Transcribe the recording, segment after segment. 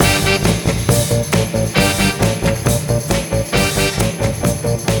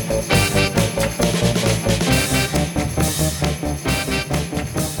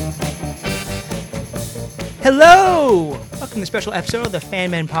Hello! Welcome to the special episode of the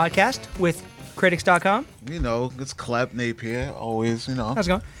Fan Men Podcast with Critics.com. You know, it's Clep Napier, always, you know. How's it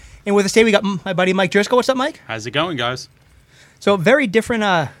going? And with us today, we got my buddy Mike Driscoll. What's up, Mike? How's it going, guys? So, very different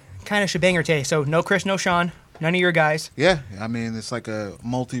kind of shebanger today. So, no Chris, no Sean, none of your guys. Yeah, I mean, it's like a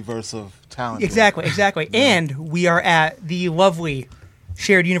multiverse of talent. Exactly. Yeah. And we are at the lovely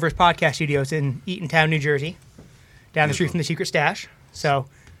Shared Universe Podcast Studios in Eatontown, New Jersey, down the street from the Secret Stash. So,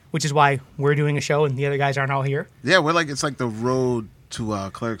 which is why we're doing a show and the other guys aren't all here. Yeah, it's like the road to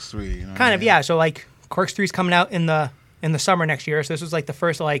Clerks 3. You know kind of, yeah. So, like, Clerks 3 is coming out in the summer next year. So, this was like the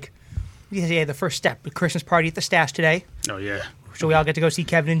first, the first step. The Christmas party at the Stash today. Oh, yeah. So we all get to go see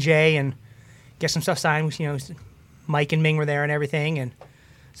Kevin and Jay and get some stuff signed. You know, Mike and Ming were there and everything, and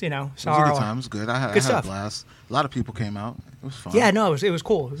so, it was a good time. It was good. I had a blast. A lot of people came out. It was fun. Yeah, no, it was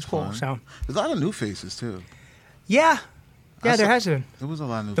cool. It was cool. Fun. So there's a lot of new faces too. Yeah, there has been. There was a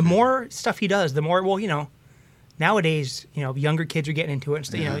lot of new. The more stuff he does, the more. Well, nowadays, younger kids are getting into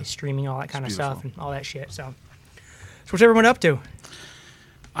it. And streaming all that kind of stuff and all that shit. So what's everyone up to?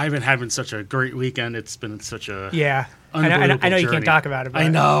 I've been having such a great weekend. It's been such a I know you can't talk about it. But I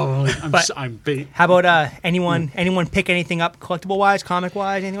know. How about anyone pick anything up collectible wise, comic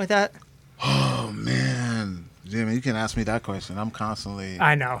wise, anything like that? Oh man, Jimmy, you can ask me that question. I'm constantly.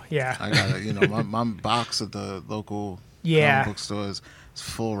 I know. Yeah. I got my box at the local comic book stores is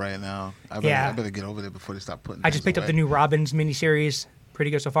full right now. I better get over there before they stop putting. I just picked up the new Robins miniseries.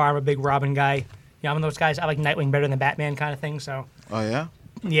 Pretty good so far. I'm a big Robin guy. I'm one of those guys. I like Nightwing better than Batman kind of thing. So. Oh yeah.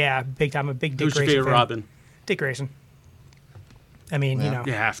 Yeah, big time. I'm a big Dick Grayson fan. Who's your favorite Robin? Dick Grayson. I mean,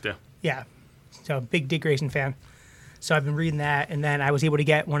 You have to. Yeah. So, big Dick Grayson fan. So, I've been reading that, and then I was able to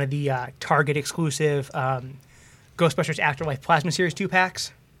get one of the Target exclusive Ghostbusters Afterlife Plasma Series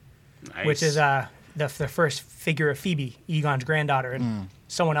 2-packs, Nice. which is the first figure of Phoebe, Egon's granddaughter, and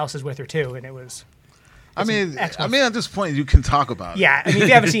someone else is with her, too, and it was... at this point, you can talk about it. Yeah, I mean, if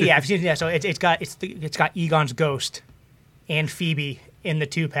you haven't seen it, so it's got Egon's ghost and Phoebe in the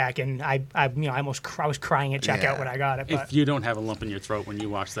 2-pack, and I was crying at checkout when I got it. But if you don't have a lump in your throat when you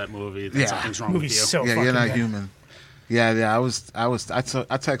watch that movie, then something's wrong with you. So you're not good. human. Yeah. I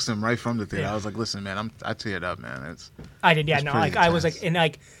texted him right from the theater. I was like, listen, man, I teared up, man. I did, yeah. No, I was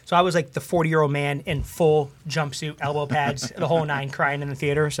like, so I was like the 40-year-old man in full jumpsuit, elbow pads, the whole nine, crying in the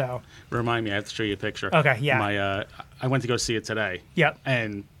theater. So remind me, I have to show you a picture. Okay, yeah. I went to go see it today. Yep.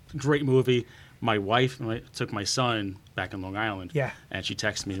 And great movie. My wife took my son back in Long Island. Yeah. And she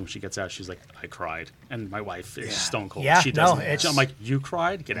texted me when she gets out. She's like, I cried. And my wife is stone cold. Yeah, she doesn't. I'm like, you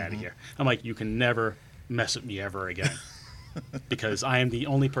cried? Get out of here. I'm like, you can never mess with me ever again. Because I am the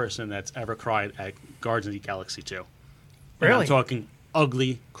only person that's ever cried at Guardians of the Galaxy 2. And Really? I'm talking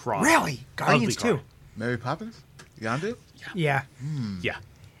ugly cry. Really? Guardians ugly 2? cry. Mary Poppins? Yondu? Yeah. Yeah.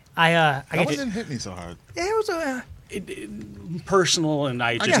 That one didn't hit me so hard. It was Personal, and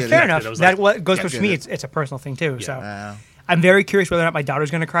I just fair connected. enough. I was That like, goes for me. It's a personal thing too. Yeah. So I'm very curious whether or not my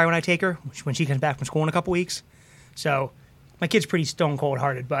daughter's going to cry when I take her when she comes back from school in a couple weeks. So my kid's pretty stone cold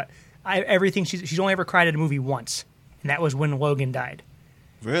hearted, but everything she's only ever cried at a movie once, and that was when Logan died.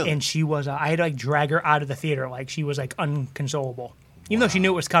 Really? And she was I had to drag her out of the theater like she was unconsolable, even though she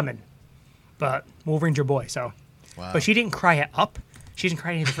knew it was coming. But Wolverine's your boy, so. Wow. But she didn't cry at Up. She didn't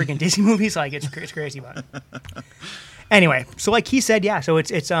cry at any of the freaking Disney movies. Like it's crazy, but. Anyway, so like he said, yeah. So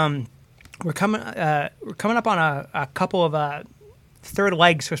it's we're coming up on a couple of third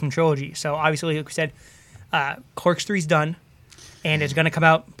legs for some trilogy. So obviously, like we said, Clerks 3's done, and it's going to come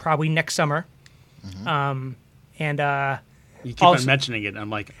out probably next summer. You keep also, on mentioning it, and I'm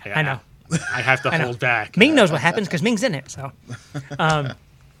like, I know. I have to hold back. Ming knows what happens because Ming's in it. So.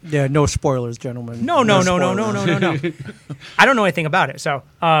 Yeah, no spoilers, gentlemen. No. I don't know anything about it. So.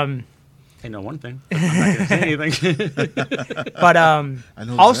 I know one thing. I'm not going to say anything. But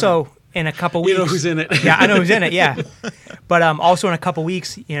also in a couple weeks, you know who's in it. Yeah, I know who's in it. Yeah, but also in a couple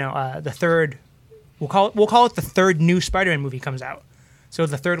weeks, the third, we'll call it the third new Spider-Man movie comes out. So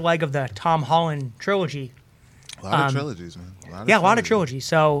the third leg of the Tom Holland trilogy. A lot of trilogies, man. A lot of trilogies.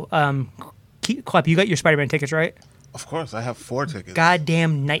 So, Clep, you got your Spider-Man tickets, right? Of course, I have 4 tickets.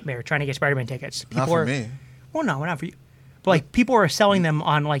 Goddamn nightmare trying to get Spider-Man tickets. Not for me. Well, no, not for you. But like people are selling them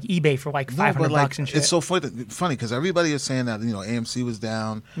on like eBay for like $500 and shit. It's so funny because everybody is saying that AMC was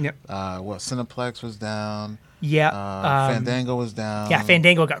down. Yep. Cineplex was down. Yeah. Fandango was down. Yeah,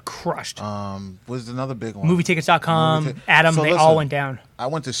 Fandango got crushed. Was another big one. Movietickets.com, Adam, they all went down. I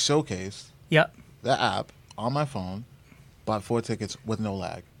went to Showcase. Yep. The app on my phone, bought 4 tickets with no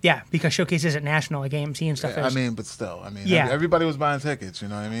lag. Yeah, because Showcase isn't national like AMC and stuff is. I mean, but still, Yeah. everybody was buying tickets. You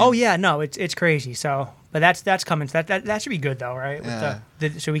know what I mean? Oh yeah, no, it's crazy. So, But that's coming. So that should be good though, right? Yeah.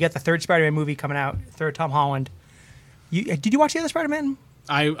 So we got the third Spider-Man movie coming out. Third Tom Holland. Did you watch the other Spider-Man?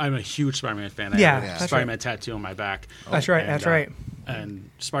 I'm a huge Spider-Man fan. I Yeah, have a that's Spider-Man tattoo on my back. That's right. And, That's right. And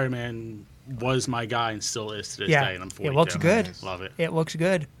Spider-Man was my guy and still is to this Yeah, day. And I'm 42. it looks good. Love it. It looks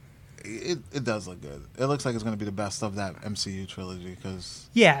good. It does look good. It looks like it's going to be the best of that MCU trilogy because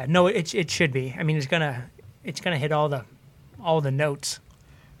Yeah, no, it should be. I mean, it's gonna hit all the notes.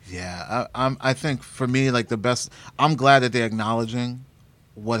 yeah, I think for me like the best. I'm glad that they're acknowledging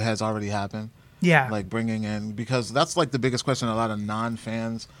what has already happened. Yeah, Like bringing in because that's like the biggest question a lot of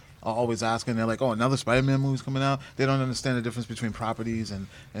non-fans are always asking. They're like, oh, another Spider-Man movie's coming out. They don't understand the difference between properties and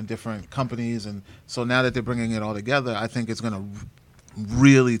different companies, and so now that they're bringing it all together, I think it's going to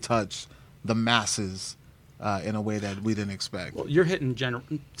really touch the masses in a way that we didn't expect. Well, you're hitting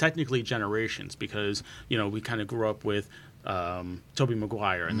technically generations because, we kind of grew up with Tobey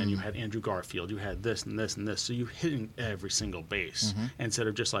Maguire, and then you had Andrew Garfield. You had this and this and this. So you're hitting every single base instead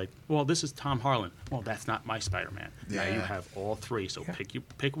of just like, well, this is Tom Holland. Well, that's not my Spider-Man. Now you have all three. So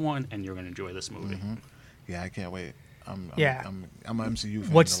pick one, and you're going to enjoy this movie. Yeah, I can't wait. I'm an MCU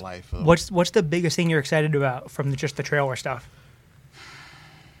fan what's for life. what's the biggest thing you're excited about from just the trailer stuff?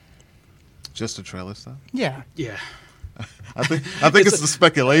 Just the trailer stuff. Yeah. Yeah. I think it's the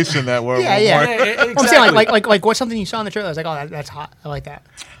speculation that we're Exactly. I'm saying like what's something you saw in the trailer? I was like, oh, that's hot. I like that.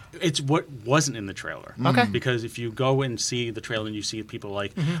 It's what wasn't in the trailer. Okay. Because if you go and see the trailer and you see people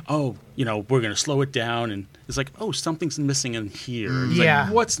like, oh, we're going to slow it down, and it's like, oh, something's missing in here. It's Yeah.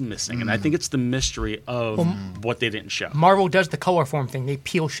 like, what's missing? And I think it's the mystery of what they didn't show. Marvel does the color form thing. They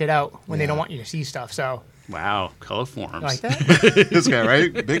peel shit out when they Yeah. don't want you to see stuff. So Wow, color forms. you like that? This guy,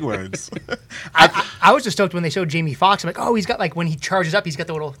 right? Big words. I was just stoked when they showed Jamie Foxx. I'm like, oh, he's got like when he charges up, he's got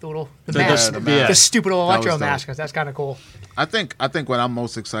the mask, the mask. the stupid little That was electro dope. mask. That's kind of cool. I think what I'm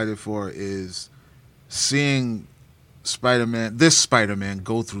most excited for is seeing this Spider-Man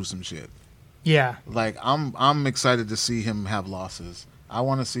go through some shit. Yeah. Like I'm excited to see him have losses. I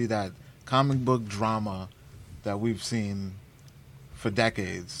want to see that comic book drama that we've seen for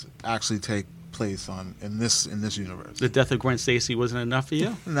decades actually take place in this universe. The death of Gwen Stacy wasn't enough for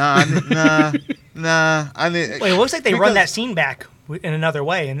you? Nah. I need. Wait, it looks like they run because- that scene back in another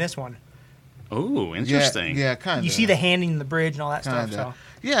way in this one. Oh, interesting. Yeah, kind of. You see the handing the bridge and all that stuff. So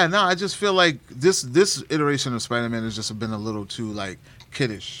Yeah, no, I just feel like this iteration of Spider-Man has just been a little too like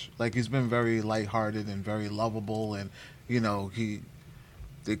kiddish. Like he's been very lighthearted and very lovable, and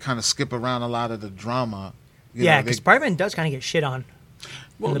they kind of skip around a lot of the drama. yeah, because Spider-Man does kind of get shit on.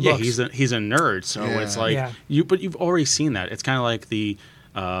 Well, the yeah, books. he's a nerd, so Yeah. it's like but you've already seen that. It's kind of like the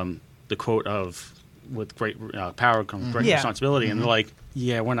quote of with great power comes great responsibility, and they're like,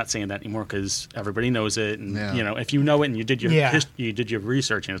 yeah, we're not saying that anymore because everybody knows it, and if you know it and you did your you did your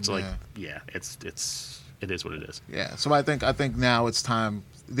research, and it's like, it is what it is. Yeah, so I think now it's time.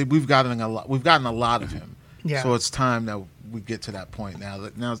 We've gotten a lot of him. Yeah. So it's time that we get to that point now.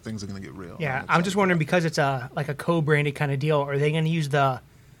 That now things are going to get real. Yeah, I'm just wondering because it's like a co-branded kind of deal. Are they going to use the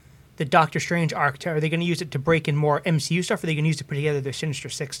Doctor Strange arc? Are they going to use it to break in more MCU stuff? Or are they going to use it to put together the Sinister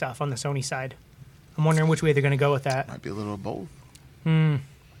Six stuff on the Sony side? I'm wondering which way they're going to go with that. Might be a little of both. I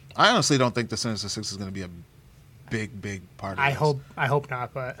honestly don't think the Sinister Six is going to be a big part of I this. hope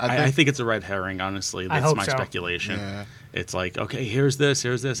not, but I think it's a red herring, honestly. That's hope my so. speculation. Yeah. It's like, okay, here's this,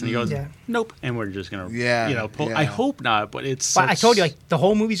 and he goes, nope, and we're just gonna, pull. Yeah. I hope not, but it's. I told you, like the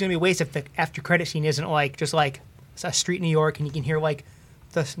whole movie's gonna be a waste if the after credit scene isn't like just like it's a street in New York and you can hear like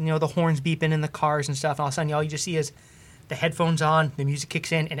the the horns beeping in the cars and stuff, and all of a sudden all you just see is the headphones on, the music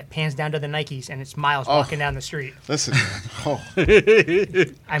kicks in, and it pans down to the Nikes, and it's Miles walking down the street. Listen, man.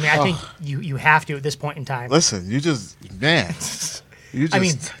 I mean, I think you have to at this point in time. Listen, you just. I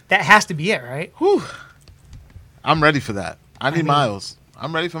mean, that has to be it, right? Whew. I'm ready for that. I need Miles.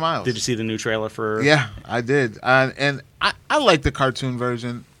 I'm ready for Miles. Did you see the new trailer for? Yeah, I did, and I like the cartoon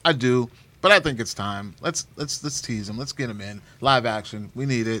version. I do, but I think it's time. Let's tease him. Let's get him in live action. We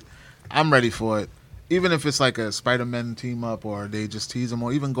need it. I'm ready for it. Even if it's like a Spider-Man team up, or they just tease him,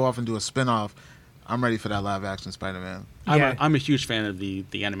 or even go off and do a spin-off. I'm ready for that live action Spider-Man. I'm a huge fan of the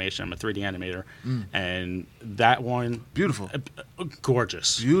animation. I'm a 3D animator, and that one Beautiful,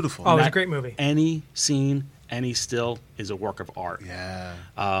 gorgeous, beautiful. Oh, it was a great movie. Any scene, any still is a work of art. Yeah.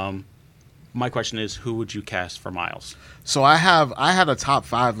 My question is, who would you cast for Miles? So I had a top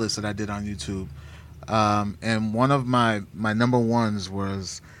 5 list that I did on YouTube, and one of my number ones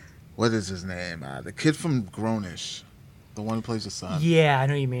was, what is his name? The kid from Grownish, the one who plays the son. Yeah, I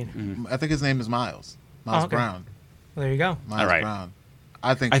know what you mean. I think his name is Miles. Miles Brown. Well, there you go. Miles All right. Brown.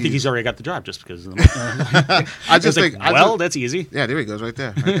 I think he's already got the job just because of the I just think. that's easy. Yeah, there he goes, right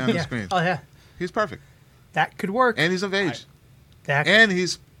there, right there on the screen. Oh yeah. He's perfect. That could work. And he's of age. That And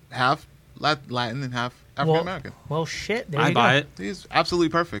he's half Latin and half African American. well, shit. There I you buy go. it. He's absolutely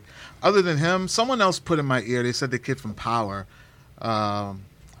perfect. Other than him, someone else put in my ear. They said the kid from Power,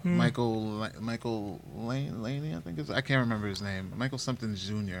 Michael Laney, I think I can't remember his name. Michael something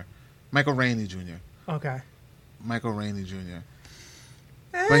Jr. Michael Rainey Jr. Okay. Michael Rainey Jr.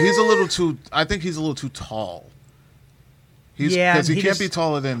 But he's a little too. I think he's a little too tall. Yeah, because he he can't just- be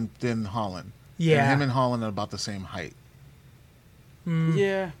taller than Holland. Yeah. and him and Holland are about the same height.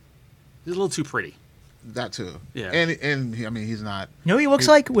 Yeah. He's a little too pretty. That too. Yeah. And he, I mean, he's not. You know what he looks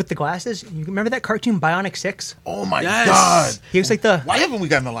like with the glasses? You remember that cartoon Bionic 6? Oh my Yes. God! He looks like the... Why haven't we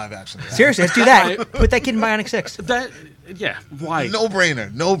gotten a live action? of that? Seriously, let's do that. Put that kid in Bionic 6. That, yeah. Why? No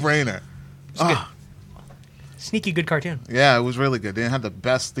brainer. Sneaky good cartoon. Yeah, it was really good. They had the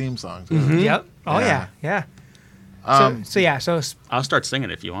best theme song too. Yep. Oh, Yeah. yeah. So I'll start singing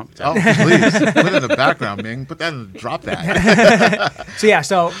if you want me to. Oh, please put it in the background, Ming. Put that in. Drop that.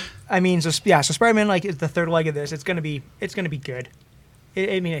 so I mean, so Spider-Man like is the third leg of this. It's gonna be good.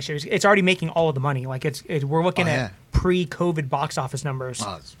 It's already making all of the money. Like we're looking Oh, at yeah. pre-COVID box office numbers.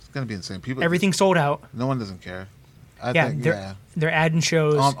 Oh, it's gonna be insane. People, Everything sold out. No one doesn't care. I Yeah, think, they're adding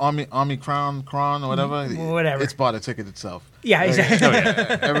shows. Omicron or whatever. Whatever. It's bought a ticket itself. Yeah, exactly.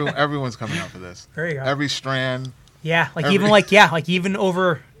 Everyone's coming out for this. There you go. Every strand. Yeah, even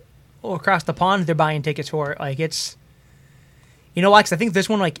over across the pond, they're buying tickets for it. Like it's, you know why? 'Cause I think this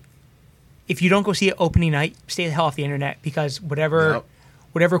one, like, if you don't go see it opening night, stay the hell off the internet because whatever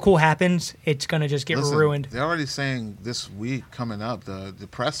cool happens, it's gonna just get Listen, ruined. They're already saying this week coming up, the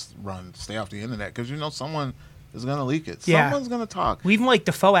press run, stay off the internet because someone is gonna leak it. Yeah. Someone's gonna talk. Well, even like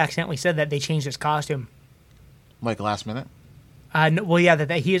Defoe accidentally said that they changed his costume. Like last minute.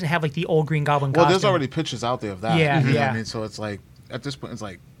 That he doesn't have like the old Green Goblin Well, costume. there's already pictures out there of that. Yeah, You know what yeah. I mean, so it's like at this point, it's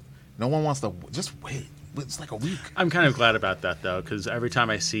like no one wants to just wait. It's like a week. I'm kind of glad about that though, because every time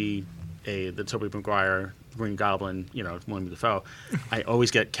I see the Tobey Maguire Green Goblin, Willem Dafoe, I always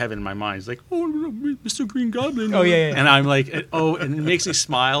get Kevin in my mind. He's like, "Oh, Mr. Green Goblin." Oh, yeah. And I'm like, "Oh," and it makes me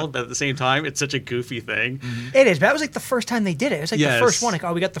smile, but at the same time, it's such a goofy thing. It is, but that was like the first time they did it. It was like Yes. the first one. Like,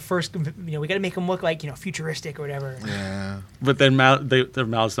 we got the first. We got to make them look like futuristic or whatever. Yeah, But then their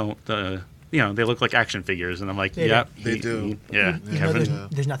mouths don't. They look like action figures, and I'm like, They "Yep, do. They do. yeah, You know, Kevin."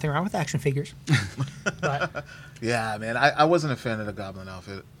 there's nothing wrong with action figures. But yeah, man. I wasn't a fan of the Goblin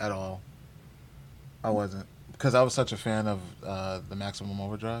outfit at all. I wasn't because I was such a fan of the Maximum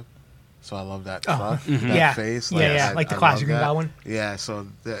Overdrive. So I love that truck, that Yeah. face. Yeah, like the classic Green Goblin. Yeah, so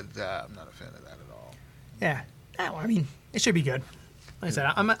that I'm not a fan of that at all. yeah, I mean, it should be good. Like I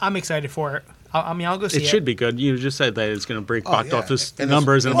said, I'm excited for it. I'll go see it. It should be good. You just said that it's going to break box yeah. office And it's-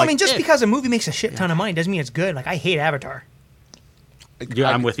 numbers, and Well, I'm I mean, like, just because a movie makes a shit ton of money doesn't mean it's good. Like I hate Avatar.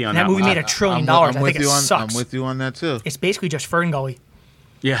 yeah, I'm with you on And that that movie one. made $1 trillion. I'm I with think it you on. sucks. I'm with you on that too. It's basically just Fern Gully.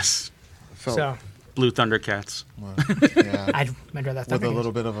 Yes, So Blue Thundercats. Yeah, I'd rather that. with a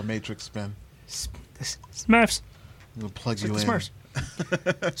little bit of a Matrix spin. Smurfs. We'll plug It's you like in. the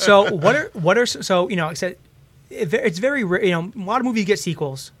Smurfs. So what are so like I said, it's very rare. A lot of movies get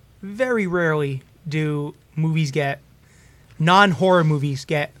sequels. Very rarely do movies get non-horror movies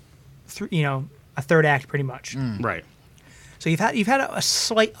get a third act pretty much. Right. So you've had a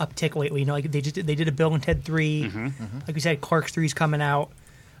slight uptick lately. Like they did a Bill and Ted 3. Like we said, Clerks 3 is coming out.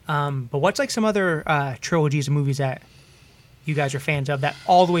 But what's like some other trilogies of movies that you guys are fans of that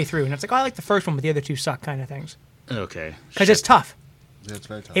all the way through? And it's like, I like the first one, but the other two suck kind of things. Okay. Because it's tough. Yeah, it's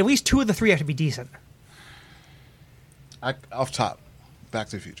very tough. At least 2 of the 3 have to be decent. Off top, Back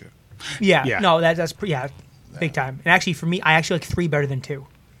to the Future. Yeah. Yeah. No, that's big time. And actually, for me, I actually like 3 better than 2,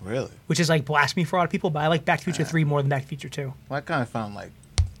 Really? which is like blasphemy for a lot of people. But I like Back to the Future 3 more than Back to the Future 2. Well, I kind of found like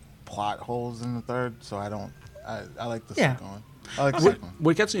plot holes in the third, so I don't. I like the Yeah. second one. I like the second one.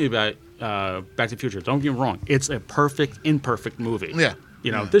 What gets me about Back to the Future, don't get me wrong, it's a perfect, imperfect movie. Yeah.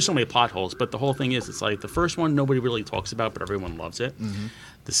 There's so many plot holes, but the whole thing is, it's like the first one nobody really talks about, but everyone loves it.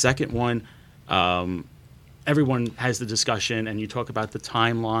 The second one, everyone has the discussion, and you talk about the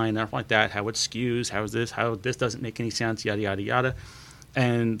timeline and everything like that, how it skews, how this doesn't make any sense, yada, yada, yada.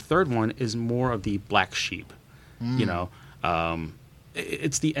 And the third one is more of the black sheep.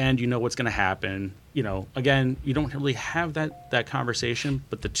 It's the end. You know what's going to happen. Again, you don't really have that conversation.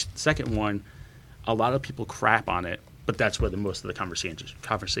 But the second one, a lot of people crap on it. But that's where most of the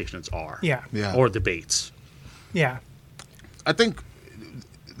conversations are. Yeah. Yeah. Or debates. Yeah. I think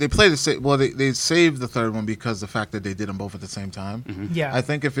they played it safe. Well, they saved the third one because the fact that they did them both at the same time. Yeah. I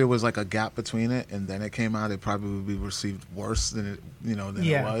think if it was like a gap between it and then it came out, it probably would be received worse than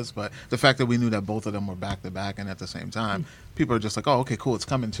it was. But the fact that we knew that both of them were back to back and at the same time, people are just like, oh, okay, cool, it's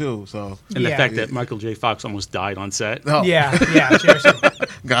coming too. So And the Yeah. fact that Michael J. Fox almost died on set. oh, Yeah, seriously.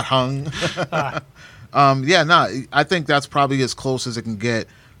 got hung. I think that's probably as close as it can get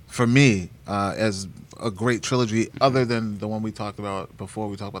for me as a great trilogy, other than the one we talked about before.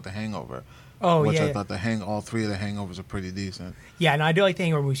 We talked about The Hangover. Oh, which yeah. I thought all three of the Hangovers are pretty decent. Yeah, and I do like the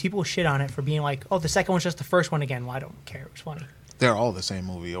Hangover movies. People shit on it for being like, oh, the second one's just the first one again. Well, I don't care. It was funny. They're all the same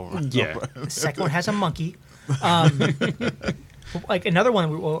movie over and Yeah. over. The second one has a monkey. Like another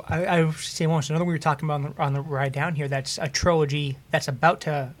one, I say once, another one we were talking about on the ride down here that's a trilogy that's about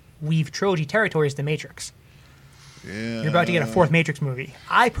to weave trilogy territory is The Matrix. Yeah. You're about to get a fourth Matrix movie.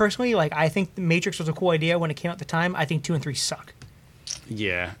 I personally, I think The Matrix was a cool idea when it came out at the time. I think 2 and 3 suck.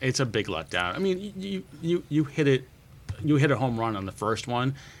 Yeah, it's a big letdown. I mean, you hit it, you hit a home run on the first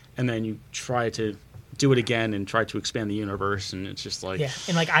one, and then you try to do it again and try to expand the universe, and it's just like Yeah,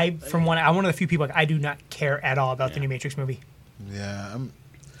 and I'm one of the few people, I do not care at all about the new Matrix movie. Yeah,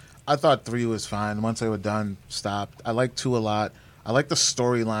 I thought 3 was fine. Once they were done, stopped. I like 2 a lot. I like the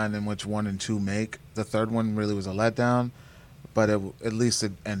storyline in which 1 and 2 make. The third one really was a letdown, but at least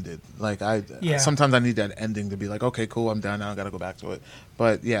it ended. Sometimes I need that ending to be like, okay, cool, I'm done now. I got to go back to it.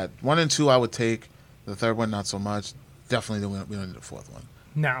 But yeah, 1 and 2 I would take. The third one not so much. Definitely we don't need a fourth one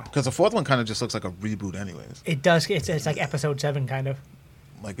No. because the fourth one kind of just looks like a reboot, anyways. It does. It's like episode 7, kind of.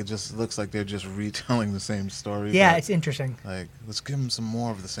 Like it just looks like they're just retelling the same story. Yeah, but, it's interesting. like, let's give them some more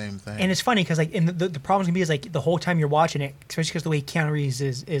of the same thing. And it's funny because the problem's gonna be is the whole time you're watching it, especially because the way Keanu Reeves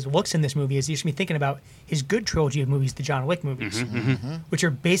is looks in this movie, is you're just gonna be thinking about his good trilogy of movies, the John Wick movies, which are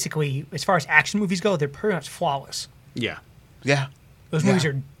basically, as far as action movies go, they're pretty much flawless. yeah, yeah, Those movies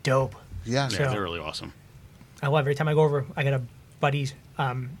are dope. yeah. yeah, So- they're really awesome. I love every time I go over. I got a buddy's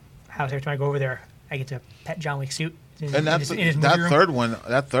house. Every time I go over there, I get to pet John Wick's suit in And his movie that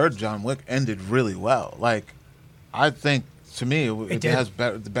room. third John Wick ended really well. Like, I think to me it did. has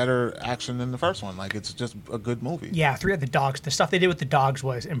better action than the first one. Like, it's just a good movie. Yeah, 3 of the dogs. The stuff they did with the dogs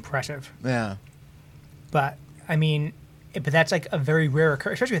was impressive. Yeah. But I mean, but that's like a very rare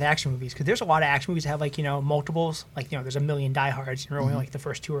occurrence, especially with action movies, because there's a lot of action movies that have multiples. There's a million diehards, and only the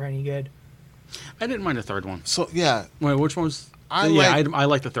first 2 are any good. I didn't mind the third one. So yeah, Wait, which one was? I I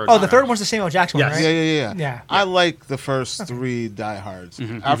like the third. Oh, one. the third one's the Samuel Jackson Yes. one, right? yeah. Yeah. I like the first 3 diehards.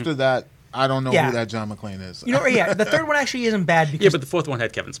 After that, I don't know Yeah. who that John McClane is. Yeah, the third one actually isn't bad because Yeah, but the fourth one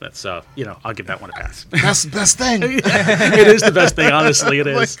had Kevin Smith, so I'll give that one a pass. best thing. It is the best thing, honestly. It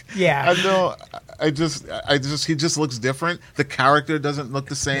is. Yeah. I know. I just he just looks different. The character doesn't look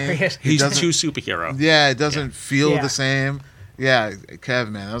the same. Yes. He He's doesn't. too superhero. Yeah, it doesn't feel Yeah. the same. Yeah, Kev,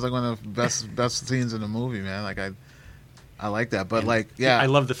 man, that was like one of the best scenes in the movie, man. Like I like that, but I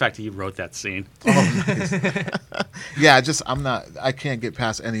love the fact that you wrote that scene. Oh, nice. Yeah, I can't get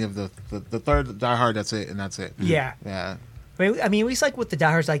past any of the third Die Hard. That's it, and that's it. Yeah. Yeah. I mean, at least with the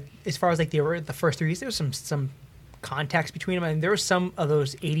diehards, as far as the first 3, there was some context between them, and there was some of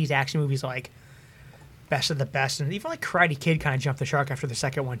those '80s action movies like Best of the Best, and even Karate Kid kind of jumped the shark after the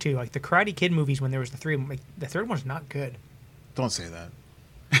second one too. Like the Karate Kid movies, when there was the 3 of them, the third one's not good. Don't say that.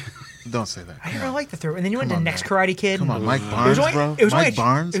 Don't say that. I didn't really like the third one. And then you went Come to on, Next man. Karate Kid. Come on, Mike It Barnes, was only, bro. it was only Mike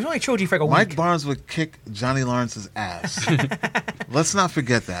Barnes. It was only a trilogy for like a Mike week. Barnes would kick Johnny Lawrence's ass. Let's not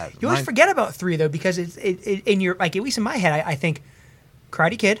forget that. You always forget about 3 though, because it's in your at least in my head, I think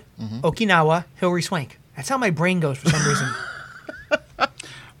Karate Kid, Okinawa, Hilary Swank. That's how my brain goes for some reason.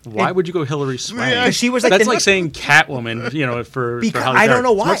 Why would you go Hillary Swank? Because she was That's the- like saying Catwoman, for Because Halle I don't Berry.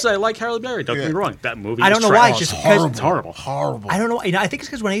 know why. As much as I like Halle Berry, don't get me wrong. That movie I is don't know trash. why, just It's because- horrible. It's horrible. Horrible. I don't know. I think it's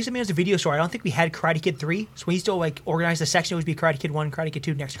because when I used to manage the video store, I don't think we had Karate Kid 3. So we used to organize the section. It would be Karate Kid 1, Karate Kid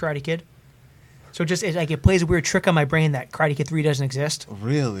 2, Next Karate Kid. So it plays a weird trick on my brain that Karate Kid 3 doesn't exist.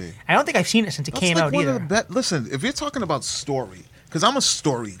 Really? I don't think I've seen it since it came out one either. of the listen, if you're talking about story, because I'm a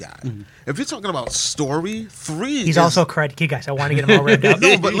story guy. If you're talking about story, 3 He's is, also a Karate Kid guy, so I want to get him all revved up.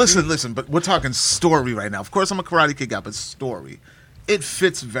 No, but listen, but we're talking story right now. Of course, I'm a Karate Kid guy, but story. It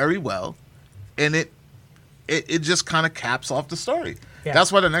fits very well, and it just kind of caps off the story. Yeah.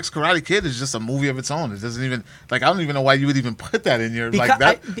 That's why the next Karate Kid is just a movie of its own. It doesn't even I don't even know why you would even put that in your Because like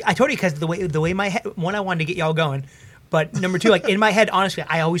that. I told you because the way my head, one, I wanted to get y'all going, but number 2, in my head, honestly,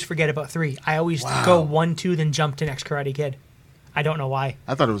 I always forget about 3. I always go 1, 2, then jump to Next Karate Kid. I don't know why.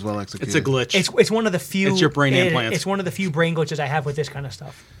 I thought it was well executed. It's a glitch. It's one of the few. It's your brain implant. It's one of the few brain glitches I have with this kind of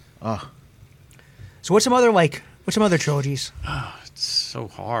stuff. Oh, So what's some other trilogies? It's so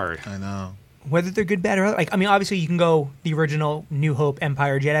hard. I know. whether they're good, bad, or other. Like, I mean, obviously you can go the original New Hope,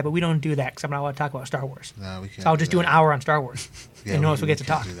 Empire, Jedi, but we don't do that because I'm not allowed to talk about Star Wars. No, we can't. So I'll just do an hour on Star Wars, and no one else will get to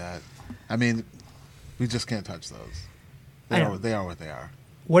can't talk. do that. I mean, we just can't touch those. I know. They are what they are.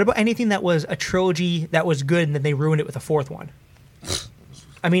 What about anything that was a trilogy that was good and then they ruined it with a fourth one?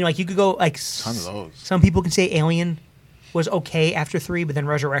 I mean, like you could go like Ton of those. Some people can say Alien was okay after 3, but then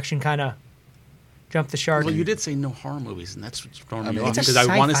Resurrection kind of jumped the shark. Well, you did say no horror movies, and that's what's throwing me mean, off it's a because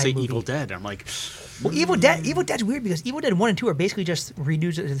I want to sci-fi say movie. Evil Dead. I'm like, Well, Evil Dead's weird because Evil Dead 1 and 2 are basically just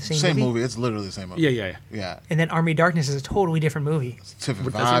redos it as the same movie. It's literally the same movie. yeah. Yeah. And then Army of Darkness is a totally different movie. It's a different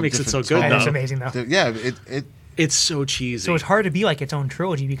But that's what vibe, makes it so different good, tone. It's though. amazing, though. Yeah, it It's so cheesy. So it's hard to be like its own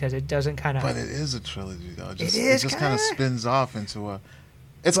trilogy because it doesn't kind of. but it is a trilogy though. It is just kind of kinda. spins off into a.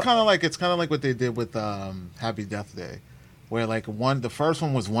 It's kind of like what they did with Happy Death Day, where like the first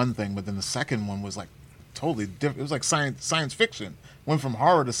one was one thing, but then the second one was like totally different. It was like science fiction. Went from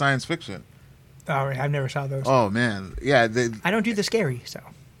horror to science fiction. Oh, I've never saw those. Oh man, yeah. I don't do the scary, so.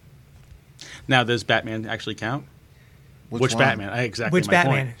 Now, does Batman actually count? Which one? Batman? Exactly. Which my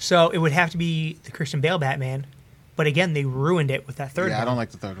Batman? Point. So it would have to be the Christian Bale Batman, but again, they ruined it with that third Yeah, one. I don't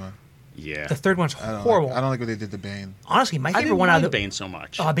like the third one. Yeah. The third one's I don't horrible. Like, I don't like what they did to Bane. Honestly, my I favorite didn't one out mind of the Bane so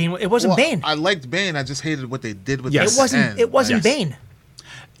much. Oh, Bane! It wasn't Bane. I liked Bane. I just hated what they did with Yes. It wasn't. end. It wasn't Yes. Bane.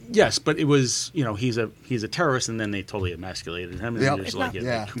 Yes, but it was, he's a terrorist, and then they totally emasculated him, and Yep. just It's like not- it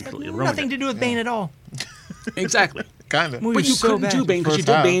yeah. completely Had ruined nothing it. to do with Bane at all. Exactly. Kind of. Movie But was you so couldn't bad. do Bane because you First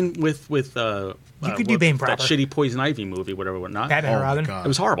did half. Bane with You could do Bane that proper. shitty Poison Ivy movie, whatever, whatnot. Batman Oh and my Robin. God. It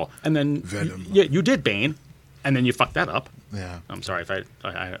was horrible. And then Venom. you did Bane, and then you fucked that up. Yeah. I'm sorry if I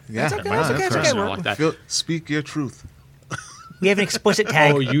Yeah. That's okay, my that's okay, that's okay. personal We're- like that. Speak your truth. We have an explicit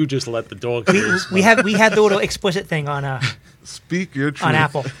tag. Oh, you just let the dog. loose. we had the little explicit thing on Speak your truth. on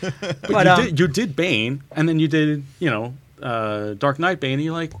Apple. But you did Bane, and then you did Dark Knight Bane, and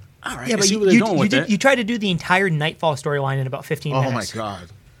you're like, all right, yeah, I but see where they're going with you it. tried to do the entire Nightfall storyline in about 15 Oh minutes. my god.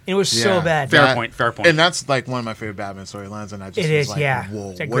 It was so Yeah. bad. Fair point. And that's like one of my favorite Batman storylines, and I just It was is, like, yeah.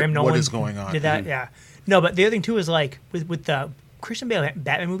 whoa, It's like what, Graham Nolan what is going on? Did that, yeah. No, but the other thing too is like with the Christian Bale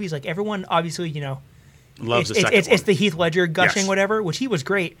Batman movies, like everyone obviously Loves the it's second one. it's the Heath Ledger gushing Yes. whatever, which he was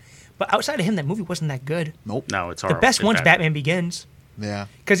great. But outside of him, that movie wasn't that good. Nope. No, it's The horrible. best It's one's bad. Batman Begins. Yeah.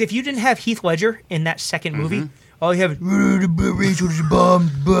 Because if you didn't have Heath Ledger in that second Mm-hmm. movie, all you have is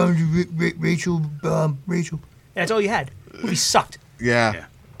Rachel. That's all you had. The movie sucked. Yeah. Yeah.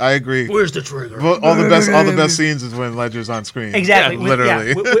 I agree. Where's the trigger? But all the best scenes is when Ledger's on screen. Exactly. Yeah,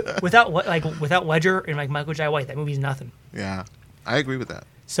 literally. Without Ledger and like Michael Jai White, that movie's nothing. Yeah. I agree with that.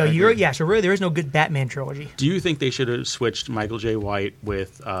 So I agree. so really there is no good Batman trilogy. Do you think they should have switched Michael J. White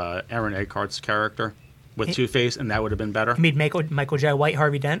with Aaron Eckhart's character with Two-Face, and that would have been better? Made Michael Jai White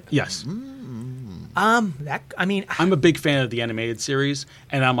Harvey Dent. Yes. I'm I'm a big fan of the animated series,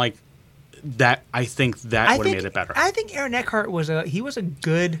 and I'm like, that. I think that would have made it better. I think Aaron Eckhart was a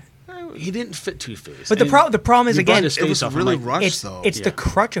good. He didn't fit Two-Face. But the problem is you brought again, his It face was off, I'm really like, rushed, though. it's the Yeah.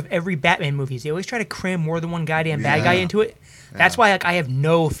 crutch of every Batman movies. They always try to cram more than one goddamn bad guy Yeah. into it. That's why like I have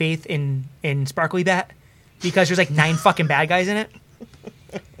no faith in Sparkly Bat because there's like 9 fucking bad guys in it,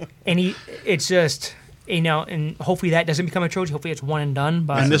 and it's just and hopefully that doesn't become a trilogy. Hopefully it's one and done.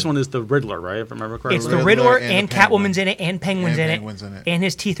 But And this one is the Riddler, right? If I remember correctly. it's the Riddler Riddler and and the Penguin. Catwoman's in it and Penguin's And in Penguin's it, in it. and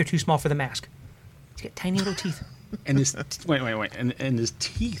his teeth are too small for the mask. He's got tiny little teeth. And his wait, and his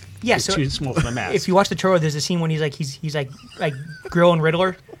teeth. Yeah, is so too small for the mask. If you watch the trailer, there's a scene when he's like grilling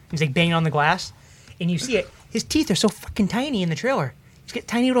Riddler. He's like banging on the glass, and you see it. His teeth are so fucking tiny in the trailer. He's got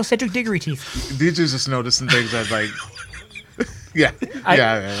tiny little Cedric Diggory teeth. DJ's just noticing things that like. Yeah, I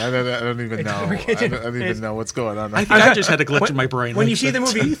don't even know. I don't even know what's going on. I think I just had a glitch in my brain. When like, you see the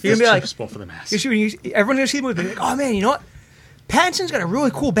movie, teeth you're is gonna be too like, small for the mask. everyone's gonna see the movie. Like, oh man, you know what? Pattinson's got a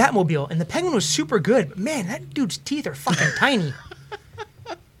really cool Batmobile, and the Penguin was super good. But man, that dude's teeth are fucking tiny.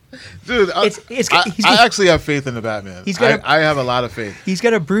 Dude, It's- I actually have faith in the Batman. He's got I have a lot of faith. He's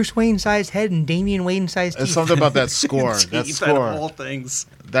got a Bruce Wayne-sized head and Damian Wayne-sized teeth. There's something about that score. That Teeth out of all score. things.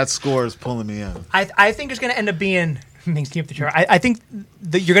 That score is pulling me in. I think it's going to end up being. Thanks, keep the chair. I think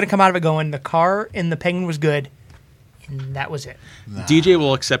that you're going to come out of it going, the car and the Penguin was good, and that was it. DJ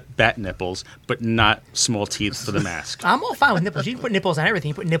will accept bat nipples, but not small teeth for the mask. I'm all fine with nipples. You can put nipples on everything.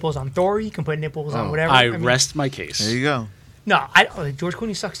 You put nipples on Thor. You can put nipples on whatever. I mean, rest my case. There you go. No, George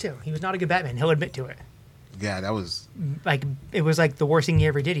Clooney sucks too. He was not a good Batman. He'll admit to it. Yeah, that was. Like it was like the worst thing he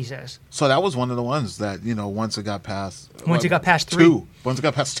ever did. He says. So that was one of the ones that once it got past. Once it got past 3. two. Once it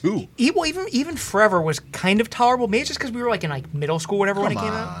got past 2. Even Forever was kind of tolerable. Maybe it's just because we were like in like middle school, whatever, when it Come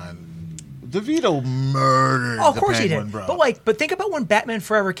came out. on. DeVito murdered Oh, of the course Penguin, he did. bro. But think about when Batman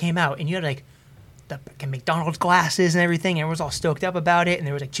Forever came out, and you had like the fucking McDonald's glasses and everything. Everyone was all stoked up about it, and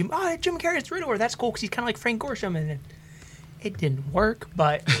there was like Jim Carrey's the Riddler. That's cool because he's kind of like Frank Gorshin, and it didn't work,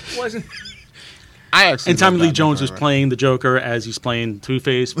 but it wasn't. And Tommy Lee Jones was playing the Joker as he's playing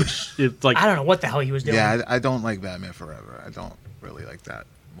Two-Face, which is like I don't know what the hell he was doing. Yeah, I don't like Batman Forever. I don't really like that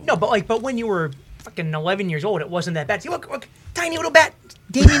movie. No, but when you were fucking 11 years old, it wasn't that bad. See, look, tiny little bat,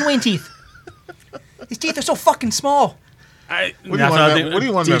 Damian Wayne teeth. His teeth are so fucking small. What do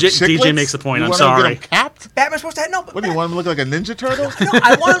you want? DJ makes the point. I'm sorry. Capped? Batman's supposed to have no. What do you want him to look like a Ninja Turtle? No,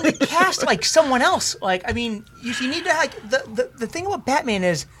 I want him to cast like someone else. Like, I mean, you need to like the thing about Batman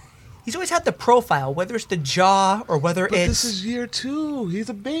is he's always had the profile, whether it's the jaw or whether But it's. this is year 2. He's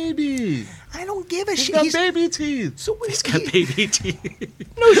a baby. I don't give a shit. He's got baby teeth. So He's got baby teeth.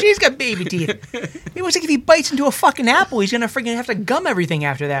 No, she's got baby teeth. It was like if he bites into a fucking apple, he's gonna freaking have to gum everything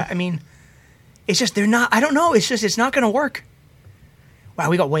after that. I mean, it's just they're not. I don't know. It's not gonna work. Wow,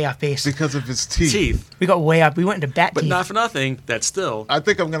 we got way off base. Because of his teeth. We got way up. We went into bat But teeth. not for nothing. That's still. I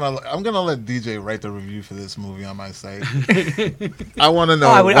think I'm gonna let DJ write the review for this movie on my site. I want to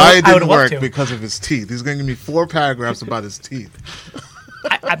know why it didn't work because of his teeth. He's gonna give me 4 paragraphs about his teeth.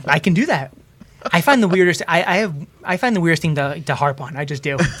 I can do that. I find the weirdest. I find the weirdest thing to harp on. I just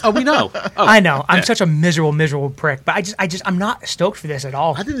do. Oh, we know. Oh, I know. I'm such a miserable prick. But I'm not stoked for this at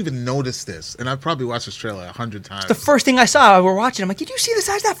all. I didn't even notice this, and I've probably watched this trailer 100 times. The first thing I saw, we're watching. I'm like, did you see the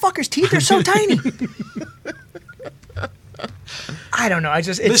size of that fucker's teeth? They're so tiny. I don't know.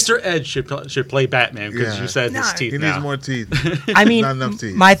 Mr. Ed should play Batman because you said his teeth. He needs more teeth. I mean, not enough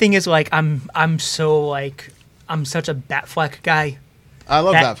teeth. My thing is like I'm such a Batfleck guy. I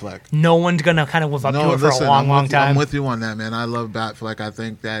love Batfleck. No one's gonna kind of live up to it for a long time. I'm with you on that, man. I love Batfleck. I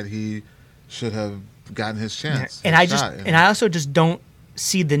think that he should have gotten his chance. And I also just don't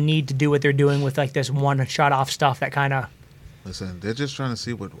see the need to do what they're doing with like this one shot off stuff that kind of. Listen, they're just trying to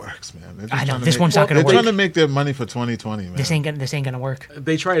see what works, man. I know this one's not gonna work. They're trying to make their money for 2020, man. This ain't gonna work.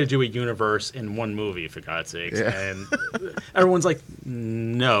 They try to do a universe in one movie, for God's sakes, and everyone's like,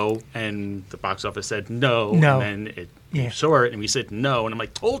 no, and the box office said no, and then you saw it, and we said no, and I'm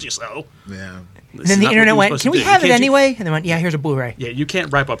like, told you so. Yeah. And then the internet went, can we have it anyway? And they went, yeah, here's a Blu-ray. Yeah, you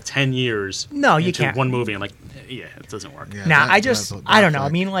can't wrap up 10 years. No, you into can't. One movie. I'm like, yeah, it doesn't work. Yeah, I don't know. I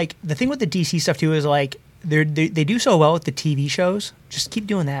mean, like the thing with the DC stuff too is like they do so well with the TV shows. Just keep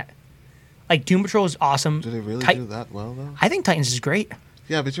doing that. Like Doom Patrol is awesome. Do they really do that well though? I think Titans is great.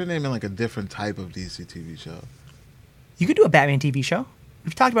 Yeah, but you're naming like a different type of DC TV show. You could do a Batman TV show.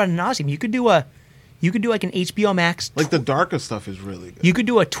 We've talked about it in nauseam. You could do like an HBO Max. Like the darker stuff is really good. You could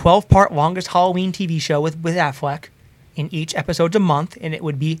do a 12-part Longest Halloween TV show with Affleck, in each episode's a month, and it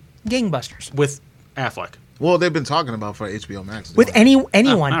would be gangbusters. With Affleck. Well, they've been talking about for HBO Max. With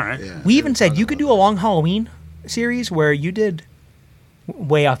anyone. All right. Yeah, we even said you could do a long Halloween series where you did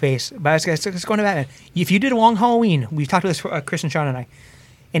way off base. But let's go to Batman. If you did a long Halloween, we've talked about this, Chris and Sean and I,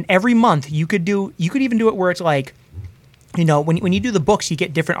 and every month you could even do it where it's like, you know, when you do the books, you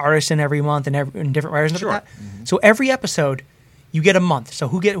get different artists in every month and different writers and stuff like that. Mm-hmm. So every episode, you get a month. So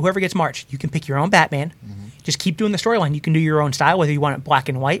whoever gets March, you can pick your own Batman. Mm-hmm. Just keep doing the storyline. You can do your own style, whether you want it black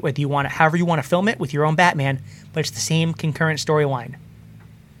and white, whether you want it however you want to film it with your own Batman, but it's the same concurrent storyline.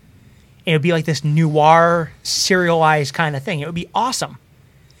 It would be like this noir, serialized kind of thing. It would be awesome.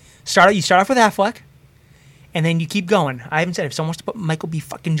 You start off with Affleck, and then you keep going. I haven't said if someone wants to put Michael B.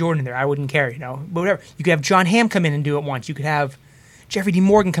 fucking Jordan in there, I wouldn't care, you know. But whatever. You could have John Hamm come in and do it once. You could have Jeffrey D.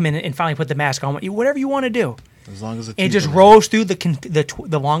 Morgan come in and finally put the mask on. Whatever you want to do. As long as it just rolls through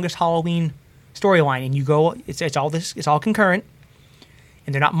the longest Halloween storyline, and you go. It's all concurrent,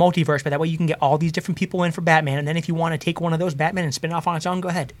 and they're not multiverse. But that way you can get all these different people in for Batman. And then if you want to take one of those Batman and spin it off on its own, go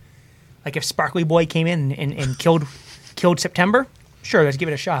ahead. Like if Sparkly Boy came in and killed September, sure, let's give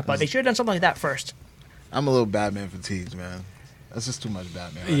it a shot. But they should have done something like that first. I'm a little Batman fatigued, man. That's just too much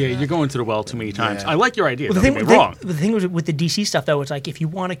Batman. Right now. You're going to the well too many times. Yeah. I like your idea. Well, don't get me wrong. The thing with the DC stuff, though, it's like if you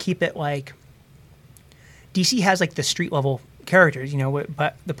want to keep it like DC has like the street level characters, you know,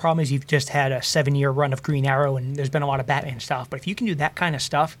 but the problem is you've just had a 7-year run of Green Arrow and there's been a lot of Batman stuff. But if you can do that kind of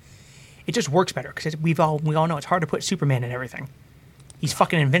stuff, it just works better because we all know it's hard to put Superman in everything. He's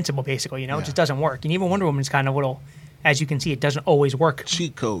fucking invincible, basically. You know, it just doesn't work. And even Wonder Woman's kind of little, as you can see, it doesn't always work.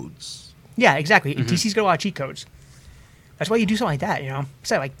 Cheat codes. Yeah, exactly. Mm-hmm. DC's got a lot of cheat codes. That's why you do something like that, you know.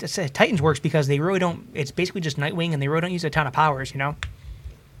 Titans works because they really don't. It's basically just Nightwing, and they really don't use a ton of powers, you know.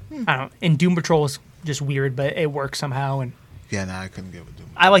 I don't. And Doom Patrol is just weird, but it works somehow. And yeah, I couldn't get with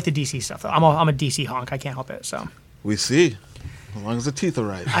Doom. I like the DC stuff though. I'm a DC honk. I can't help it. So we see, as long as the teeth are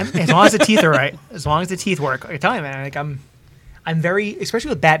right. As long as the teeth are right. As long as the teeth work. I tell you, man. Like I'm very, especially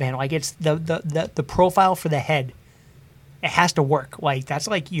with Batman. Like it's the profile for the head. It has to work. Like that's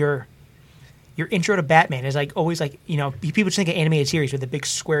like your your intro to Batman is like always like, people just think of animated series with a big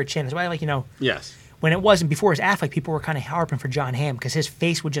square chin. That's why Yes. when it wasn't before it was Affleck, people were kind of harping for John Hamm because his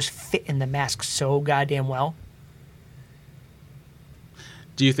face would just fit in the mask so goddamn well.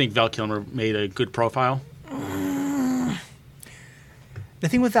 Do you think Val Kilmer made a good profile? The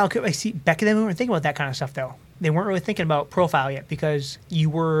thing with Val Kilmer, I see Becky, they weren't thinking about that kind of stuff though. They weren't really thinking about profile yet because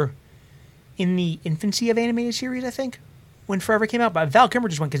you were in the infancy of animated series, I think, when Forever came out. But Val Kilmer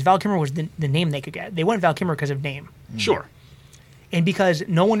just went because Val Kilmer was the name they could get. They went Val Kilmer because of name. Sure. And because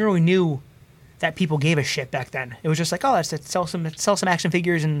no one really knew that people gave a shit back then. It was just like, oh, let's sell some action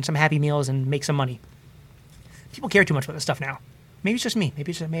figures and some Happy Meals and make some money. People care too much about this stuff now. Maybe it's just me.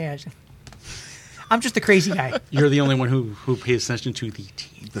 I'm just the crazy guy. You're the only one who pays attention to the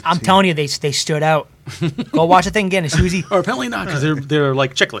teeth. I'm telling you, they stood out. Go watch the thing again. It's Susie. Or apparently not, because they're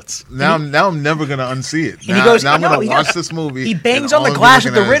like chiclets. Now I'm never gonna unsee it. And he goes, now I'm gonna he watch does. this movie. He bangs and on the all I'm glass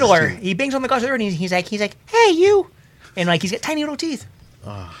with looking the at is his Riddler. teeth. He bangs on the glass with the Riddler, and he's like, hey, you. And like he's got tiny little teeth.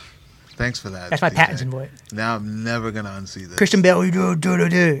 Thanks for that. That's my DJ. Pattinson voice. Now I'm never gonna unsee this. Christian Bale,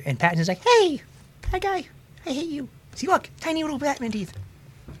 do. And Pattinson's like, hey, that guy, I hate you. See, look, tiny little Batman teeth.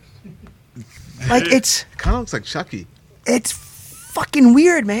 Like, it's Kind of looks like Chucky. fucking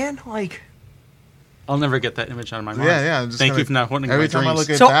weird, man. Like, I'll never get that image out of my mind. Yeah. I'm just Thank gonna- you for not haunting every my time dreams. I look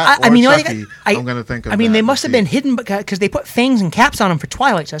at so that I or mean, Chucky, I'm gonna think of. I mean, that they and must have see. been hidden because they put fangs and caps on him for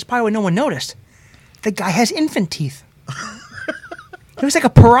Twilight, so that's probably why no one noticed. The guy has infant teeth. He looks like a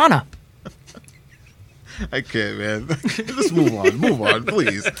piranha. I can't, man. Just move on,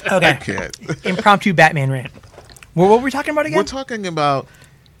 please. Okay. I can't. Impromptu Batman rant. What were we talking about again? We're talking about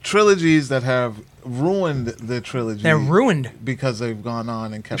trilogies that have ruined the trilogy. They're ruined. because they've gone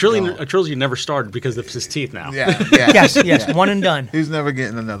on and kept A going. trilogy never started because of his teeth now. Yeah. Yes, one and done. He's never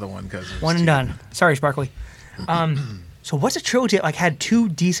getting another one because One and done. Sorry, Sparkly. So what's a trilogy that had two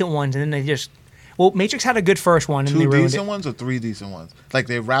decent ones and then they just... Well, Matrix had a good first one and they Two ruined decent it. ones or three decent ones? Like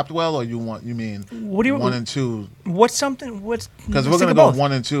they wrapped well, or you mean What do you- one and two? What's something... What's... Because we're let's gonna think go of both.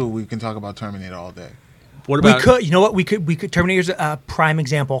 1 and 2. We can talk about Terminator all day. What We about could... You know what? We could... Terminator's a prime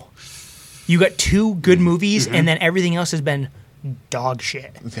example. You got two good movies and then everything else has been dog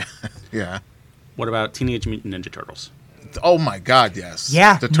shit. Yeah. what about Teenage Mutant Ninja Turtles? Oh my God, yes.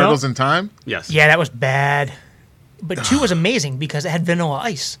 Yeah, The Turtles in Time. Yes. Yeah, that was bad. But 2 was amazing because it had Vanilla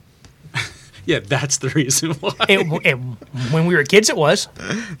Ice. Yeah, that's the reason why. When we were kids, it was.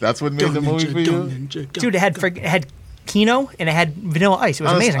 That's what made the movie for you. Dude, it had Kino and it had Vanilla Ice. It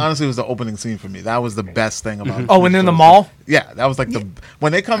was amazing. Honestly, it was the opening scene for me. That was the best thing about. Oh, when they're in the mall? Yeah, that was like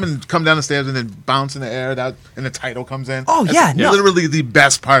when they come down the stairs and then bounce in the air. And the title comes in. Oh, That's yeah, no. literally the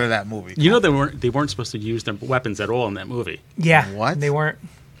best part of that movie. You know they weren't supposed to use their weapons at all in that movie. Yeah. What? They weren't.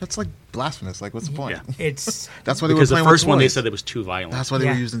 That's like blasphemous. Like, what's the point? Yeah. It's... That's why they Because were the playing first with one they toys. said it was too violent. That's why they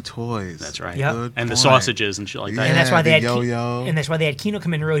Yeah. were using toys. That's right. Yep. Good And the point. sausages and shit like that. And that's why the they had yo-yo. and that's why they had Kino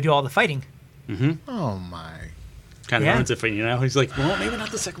come in and really do all the fighting. Oh my. Kind of Yeah. ruins it for you now. He's like, well, maybe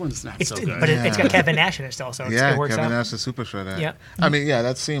not the second one's not It's so good. but it's Yeah. got Kevin Nash in it still, so Yeah, it works Kevin out. Nash is super shredder. Yeah. I mean, yeah,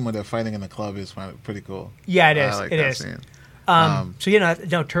 that scene when they're fighting in the club is pretty cool. Yeah, it I is. like It that is. scene. So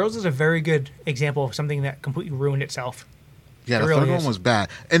no, Turtles is a very good example of something that completely ruined itself. Yeah, It the really third is. one was bad.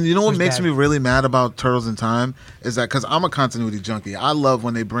 And you know what was makes bad. me really mad about Turtles in Time is that because I'm a continuity junkie, I love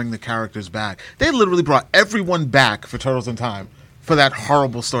when they bring the characters back. They literally brought everyone back for Turtles in Time for that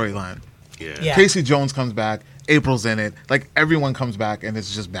horrible storyline. Yeah. Casey Jones comes back, April's in it, like everyone comes back, and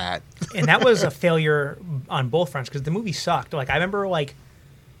it's just bad. And that was a failure on both fronts because the movie sucked. Like I remember, I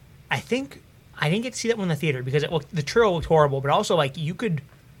think I didn't get to see that one in the theater because the trailer looked horrible. But also, you could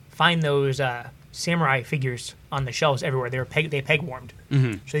find those samurai figures on the shelves everywhere. They peg warmed, so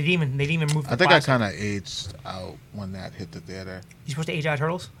they didn't even move. The I think I plastic. kind of aged out when that hit the theater. You supposed to age out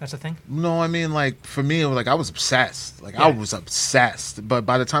Turtles? That's the thing. No, I mean, like, for me, it was like I was obsessed. Like, I was obsessed. But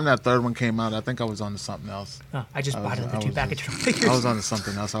by the time that third one came out, I think I was on to something else. Oh, I just bought I the two was back of just- Turtle figures. I was on to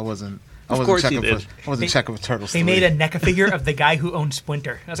something else. I wasn't course you checking did. for. I wasn't checking for Turtles. They 3. made a NECA figure of the guy who owned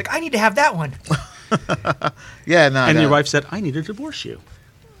Splinter. I was like, I need to have that one. Yeah, no. and your wife said, I need to divorce you.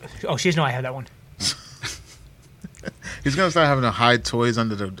 Oh, she doesn't know I have that one. He's gonna start having to hide toys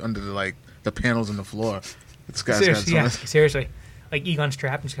under the panels in the floor. This guy's got Seriously, yeah, some. seriously. Like Egon's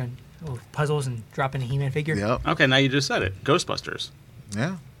trap and just going puzzles and dropping a He-Man figure. Yep. Okay, now you just said it. Ghostbusters.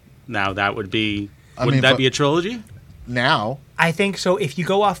 Yeah. Now that would be... I Wouldn't mean, that but- be a trilogy? Now. I think so. If you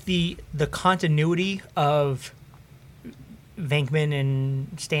go off the continuity of Venkman and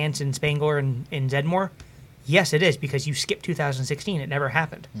Stantz and Spangler and Zedmore, yes, it is because you skipped 2016. It never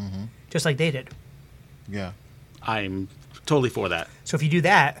happened, just like they did. Yeah. I'm totally for that. So if you do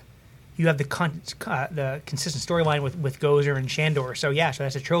that, you have the consistent storyline with Gozer and Shandor. So yeah, so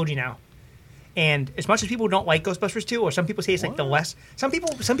that's a trilogy now. And as much as people don't like Ghostbusters 2, or some people say it's like the less, some people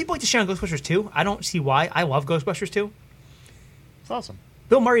like to shit on Ghostbusters 2. I don't see why. I love Ghostbusters 2. It's awesome.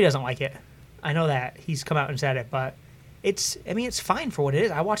 Bill Murray doesn't like it. I know that. He's come out and said it, but it's fine for what it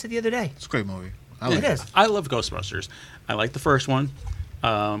is. I watched it the other day. It's a great movie. It is. I love Ghostbusters. I like the first one,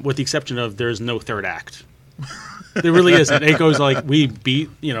 with the exception of there's no third act. There really isn't. It goes like we beat,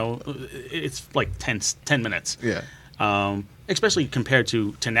 it's like 10 minutes. Yeah. Especially compared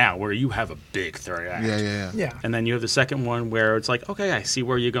to now, where you have a big third act. Yeah. And then you have the second one where it's like, okay, I see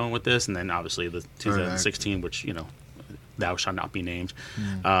where you're going with this. And then obviously the 2016, which, thou shalt not be named.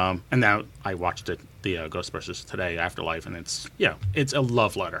 And now I watched the Ghostbusters today, Afterlife, and it's a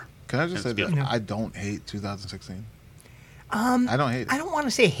love letter. Can I just say It's that good. I don't hate 2016? I don't hate it. I don't want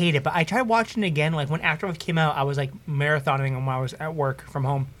to say hate it, but I tried watching it again. Like when Afterlife came out, I was like marathoning when I was at work from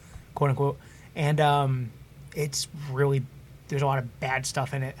home, quote unquote. And it's really, there's a lot of bad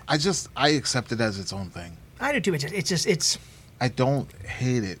stuff in it. I accept it as its own thing. I do too. It's I don't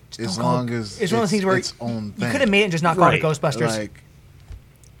hate it as don't call long it- as it's one of those things where its own thing. you could have made it and just not called it Right. Ghostbusters. Like,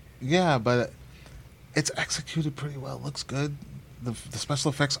 yeah, but it's executed pretty well. It looks good. The special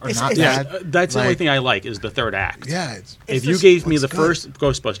effects are not Yeah, bad. that's the only Like, thing I like is the third act. Yeah, it's If It's you just- gave me looks the good. first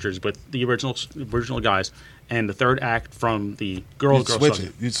Ghostbusters with the original guys and the third act from the you'd switch Ghostbusters,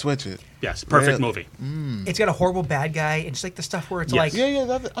 it. You'd switch it. yes, perfect Really? movie. It's got a horrible bad guy. And just like the stuff where it's Yes. like Yeah.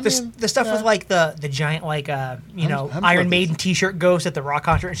 I mean, the stuff yeah. with like the giant like Hemsworth Iron is- Maiden T-shirt ghost at the rock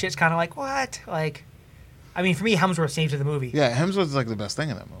concert and shit's kind of like what like. I mean, for me, Hemsworth saves the movie. Yeah, Hemsworth's like the best thing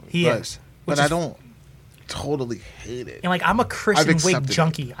in that movie. He is. But Which I is- don't totally hate it. And like I'm a Kristen Wiig accepted it.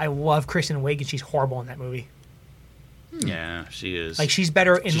 junkie. I love Kristen Wiig, and she's horrible in that movie. Yeah, she is. Like she's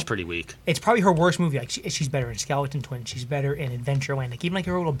better in. she's pretty weak. It's probably her worst movie. Like she's better in Skeleton Twin. She's better in Adventureland. Like even like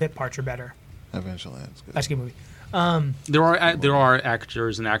her little bit parts are better. Eventually, it's good. That's a good movie. There are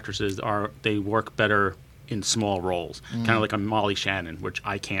actors and actresses they work better in small roles, kind of like a Molly Shannon, which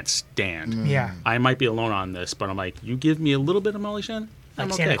I can't stand. Yeah. I might be alone on this, but I'm like, you give me a little bit of Molly Shannon, I'm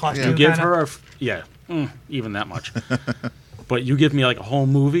Like okay. Santa Claus You 2 give kinda? her even that much. But you give me like a whole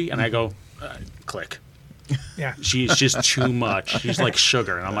movie, and I go, click. Yeah. She's just too much. She's like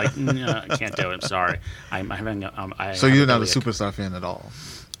sugar, and I'm like, no, I can't do it. I'm sorry. I'm having. So you're not a celiac. superstar fan at all?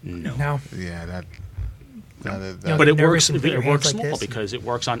 No. No. Yeah, that No. But it Nervous works. and put your It works hands like small this. because it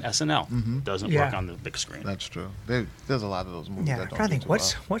works on SNL. Doesn't Yeah. work on the big screen. that's true. There's a lot of those movies Yeah. that I'm don't trying to do think.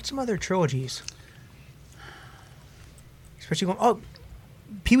 too What's some other trilogies? Especially going.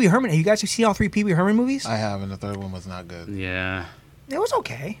 Pee Wee Herman. You guys have seen all three Pee Wee Herman movies? well. I have, and the third one was not good. Yeah. It was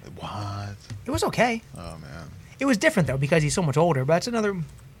okay. What? It was okay. Oh man. It was different though because he's so much older. But that's another.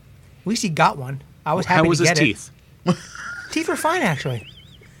 At least he got one. I was happy How was to his get teeth? it. Teeth were fine actually.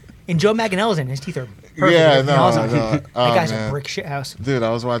 And Joe Manganiello's in. His teeth are perfect. Yeah, They're no, awesome. no. That Oh, guy's a man. brick shit house. Dude, I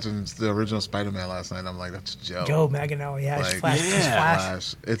was watching the original Spider-Man last night. I'm like, that's Joe. Joe Manganiello, yeah, his Like, Flash. His yeah. Flash.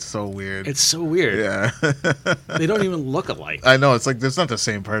 Flash. It's so weird. It's so weird. yeah. They don't even look alike. I know. It's like it's not the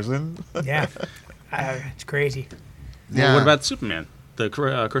same person. Yeah, it's crazy. Yeah. Well, what about Superman? The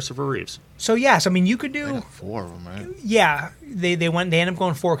Christopher Reeves. So yes, I mean you could They do. got 4 of them, right? Yeah, they ended up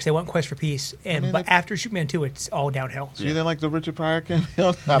going 4 because they went Quest for Peace, and mean, but they- after Superman 2, it's all downhill. So you didn't like the Richard Pryor cameo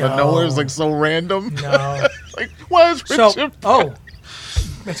out of No. nowhere? It's like so random. No. Like, why is Richard? So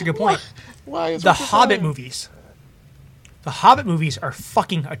that's a good point. Why is The Richard Hobbit Pryor? movies. The Hobbit movies are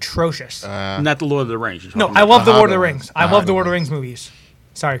fucking atrocious. Not the Lord of the Rings. You're No, talking I about. love the The Lord of the Hobbit Rings. ones. I The love the Hobbit Lord of the ones. Rings movies.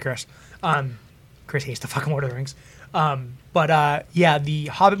 Sorry, Chris. Chris hates the fucking Lord of the Rings. But yeah, the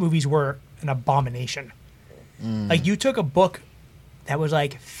Hobbit movies were an abomination. Like you took a book that was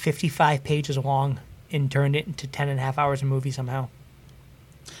like 55 pages long and turned it into 10 and a half hours of movie somehow.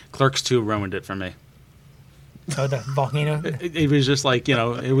 Clerks 2 ruined it for me. So the volcano. It was just like,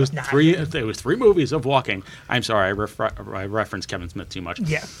 it was Nah. three. It was 3 movies of walking. I'm sorry, I reference Kevin Smith too much.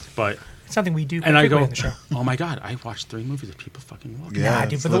 Yeah. But It's something we do and I frequently go, on the show. oh my god, I watched 3 movies of people fucking walking. Yeah, Nah,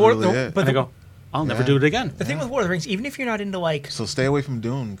 dude, it's but the Lord, literally it. but And I the, go, I'll never Yeah. do it again. the thing with Lord of the Rings, even if you're not into like, So stay away from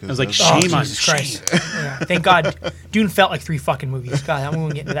Dune. I was like, oh, shame on Jesus shame. Christ, yeah, thank God, Dune felt like 3 fucking movies. God, I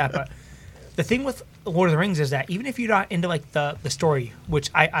won't get into that. But the thing with Lord of the Rings is that even if you're not into like the story, which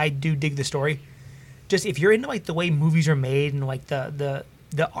I do dig the story, just if you're into like the way movies are made and like the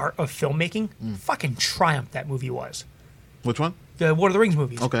art of filmmaking, fucking triumph that movie was. Which one? The Lord of the Rings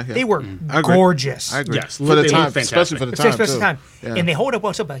movies. Okay, yeah. They were I agree. gorgeous. I agree. Yes, for the they look time, fantastic. especially for the time. Especially too. time. Yeah. And they hold up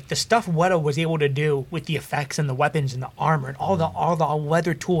well so, but like the stuff Weta was able to do with the effects and the weapons and the armor and all the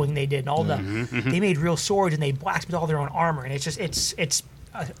leather tooling they did and all they made real swords and they blacksmithed all their own armor and it's just it's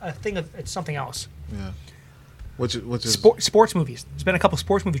a thing of it's something else. Yeah. Which is Sports movies. There's been a couple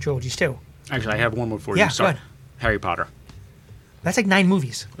sports movie trilogies too. Actually, I have one more for Yeah, you. Sorry. go ahead. Harry Potter. That's like 9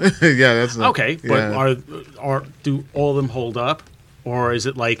 movies. Yeah, that's Okay, but yeah. do all of them hold up, or is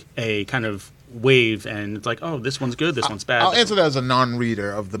it like a kind of wave and it's like, oh, this one's good, this one's bad? I'll answer that as a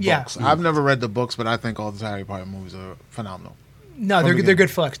non-reader of the Yeah. books. I've never read the books, but I think all the Harry Potter movies are phenomenal. No, From they're the they're game.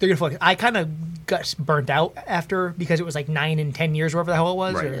 good flicks. They're good flicks. I kind of got burnt out after because it was like 9 and 10 years, whatever the hell it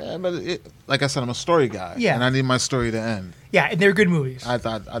was. Right. or- Yeah, but like I said, I'm a story guy. Yeah. And I need my story to end. yeah, and they're good movies. I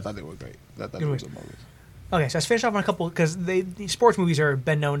thought they were great. I thought they were good movies. Okay, so let's finish off on a couple because the sports movies are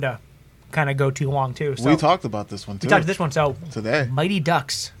been known to kind of go too long too. So We talked about this one too. we talked to this one. So today. Mighty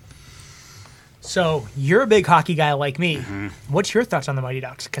Ducks. So you're a big hockey guy like me. Mm-hmm. What's your thoughts on the Mighty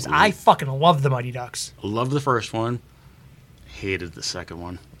Ducks? Because I fucking love the Mighty Ducks. Love the first one, hated the second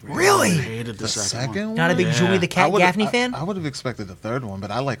one. Really? Hated the, The second second one. one? Not a big Yeah. Julie the Cat Gaffney fan? I would have expected the third one,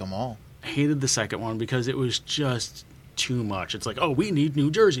 but I like them all. Hated the second one because it was just too much. It's like, oh, we need new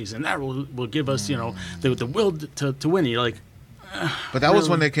jerseys, and that will give us, the will to win. You're like, But that was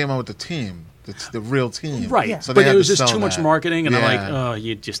when Really? they came out with the team. It's the real team. right? Yeah. So but they had it was to just sell too much that. marketing, and I'm like, Yeah. oh,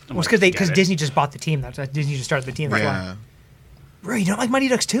 you just. Well, it's because Disney just bought the team. That's Disney just started the team. That's Yeah. why. Really, you don't like Mighty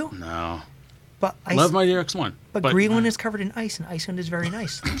Ducks too? No, But love Mighty Ducks one, But Greenland is covered in ice, and Iceland is very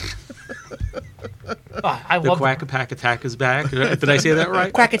nice. I the love Quack Pack Attack is back. Did I say that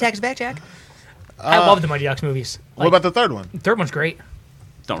right? Quack Attack's back, Jack. I love the Mighty Ducks movies. What about the third one? The third one's great.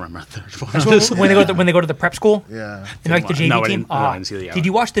 Don't remember the third one. That's when they go to the prep school Yeah. and like the JV No, I team. didn't- I didn't see the Did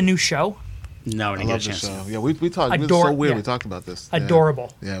you watch the new show? No, I I didn't get a love the chance. show. Yeah, we talked. It was Ador- so weird. yeah. We talked about this. Yeah.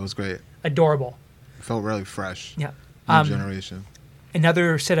 Adorable, Yeah, it was great. adorable. It felt really fresh. Yeah. New generation.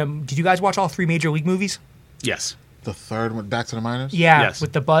 Another set of. Did you guys watch all 3 Major League movies? Yes. The third one, Back to the Miners. Yeah, Yes.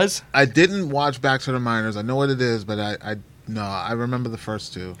 with the Buzz. I didn't watch Back to the Miners. I know what it is, but I remember the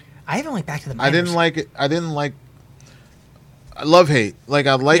first two. I haven't liked Back to the I Miners. didn't like it. I didn't like. I love hate. Like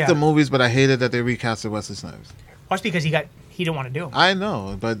I like Yeah. the movies, but I hated that they recasted Wesley Snipes. Well, that's because he didn't want to do them. I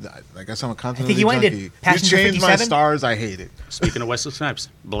know, but like I said, I'm a content. think he went and did junkie. Passenger You changed my 57? stars. I hate it. Speaking of Wesley Snipes,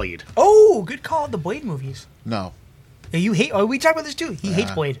 Blade. Oh, good call. The Blade movies. No, Yeah, you hate. Oh, we talked about this too. He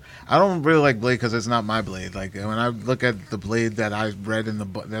hates Blade. I don't really like Blade because it's not my Blade. Like when I look at the Blade that I read in the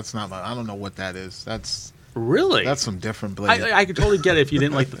book, that's not my. I don't know what that is. That's Really? some different Blade. I could totally get it if you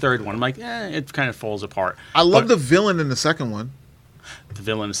didn't like the third one. I'm like, it kind of falls apart. I love But the villain in the second one the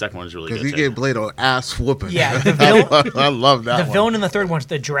villain in the second one is really because good. he too. gave Blade an ass whooping. Yeah, the villain- I love that The one. villain in the third one's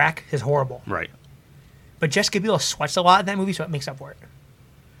the Drac is horrible, Right. but Jessica Biel sweats a lot in that movie, so it makes up for it.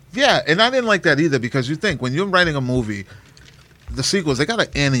 Yeah, and I didn't like that either because you think when you're writing a movie, the sequels they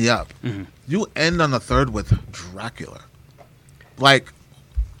gotta ante up. Mm-hmm. You end on the third with Dracula, like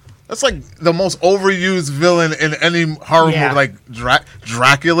that's like the most overused villain in any horror Yeah. movie. Like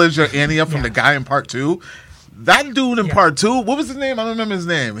Dracula's your ante up from Yeah. the guy in part two. That dude in Yeah. part two, what was his name? I don't remember his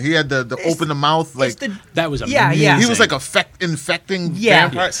name. He had the It's- open the mouth like It's the That was amazing. Yeah, yeah. he was like infecting Yeah.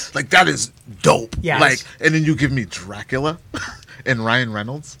 vampires. Yes. Like that is dope. Yes. Like and then you give me Dracula and Ryan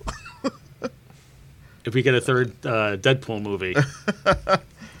Reynolds. If we get a third Deadpool movie, I'm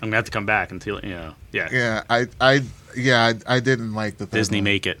gonna have to come back until yeah. Yeah, I didn't like the third Disney one.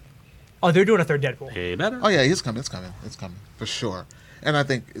 make it. Oh, they're doing a third Deadpool. Hey, better. Oh yeah, it's coming for sure. And I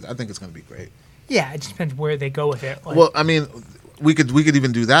think it's gonna be great. Yeah, it just depends where they go with it. Like, Well, I mean, we could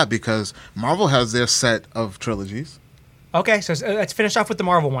even do that because Marvel has their set of trilogies. okay, so let's finish off with the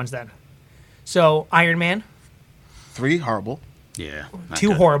Marvel ones then. So Iron Man, 3 horrible. Yeah. not 2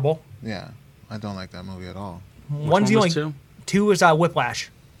 good. horrible. Yeah, I don't like that movie at all. Which One's the one only was 2? 2 is Whiplash.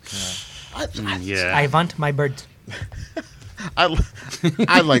 Yeah. I want my bird.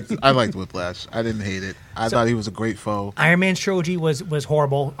 I liked Whiplash. I didn't hate it. I thought he was a great foe. Iron Man's trilogy was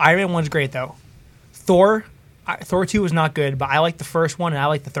horrible. Iron Man 1's great though. Thor 2 was not good, but I like the first one and I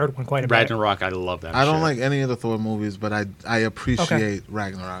like the third one quite a bit. Ragnarok, I love that. I don't shit. like any of the Thor movies, but I appreciate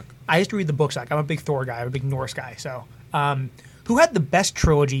Ragnarok. I used to read the books. Like I'm a big Thor guy. I'm a big Norse guy. So, who had the best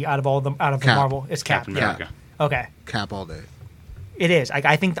trilogy out of all of them? Out of the Cap. Marvel, it's Cap. Captain Yeah. America. Okay, Cap all day. it is.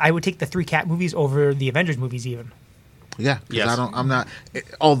 I think I would take the 3 Cap movies over the Avengers movies even. Yeah, 'cause Yes. I'm not.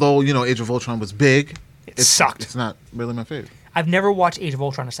 Although Age of Ultron was big, It sucked. It's not really my favorite. I've never watched Age of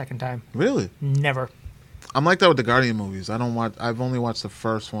Ultron a second time. Really, Never. I'm like that with the Guardian movies. I don't watch. I've only watched the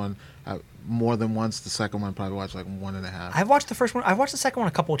first one more than once. The second one I probably watched like 1.5. I've watched the first one. I've watched the second one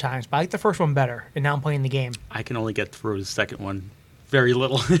a couple of times, but I like the first one better. And now I'm playing the game. I can only get through the second one very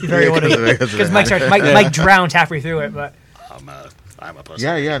little. Very Yeah, little 'cause because Mike drowns halfway through it. But I'm a pussy.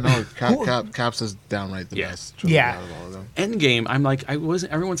 Yeah, no. Caps is downright the Yeah. best. trilogy Yeah. out of all of them. Endgame, I'm like, I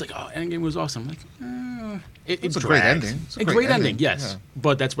wasn't. Everyone's like, oh, Endgame was awesome. I'm like, it It's a great drags. ending. It's A great ending, yes.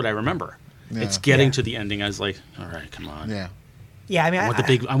 But that's what I remember. Yeah. It's getting Yeah. to the ending. I was like, all right, come on. Yeah. yeah, I mean, I want the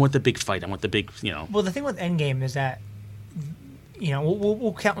big. I want the big fight. I want the big. Well, the thing with Endgame is that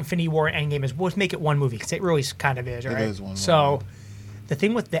we'll count Infinity War and Endgame as we'll make it one movie because it really kind of is, right? It is one. So movie. the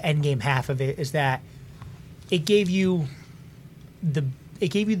thing with the Endgame half of it is that it gave you the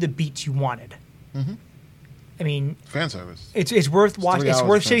beats you wanted. Mm-hmm. I mean, Fan service. it's worth watching. 3 It's hours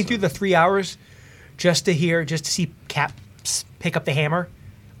worth of sitting fan through the 3 hours just to see Cap pick up the hammer,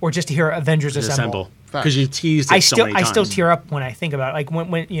 or just to hear Avengers assemble. Because you teased it so many times. I still tear up when I think about it. Like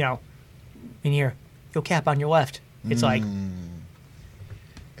when you hear "Yo, Cap on your left," it's like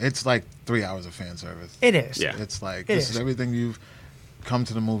It's like 3 hours of fan service. it is. Yeah. It's like It this is. is everything you've come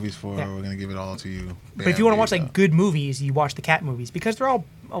to the movies for. Yeah. We're gonna give it all to you. But if you want to watch like good movies, you watch the Cap movies because they're all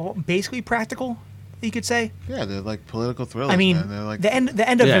basically practical. You could say. yeah, they're like political thrillers. I mean, man. They're like the end of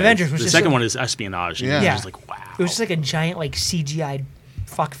Yeah, Avengers was the just second one is espionage. And Yeah. you're Yeah. just like, wow. It was just like a giant like CGI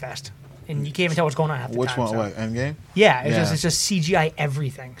fuckfest, and you can't even tell what's going on half the which time. one? so. What Endgame? Yeah, Yeah. it's just CGI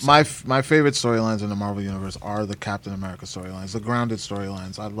everything. So. My favorite storylines in the Marvel universe are the Captain America storylines, the grounded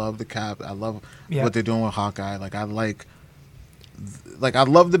storylines. I love the Cap. I love Yeah. what they're doing with Hawkeye. Like I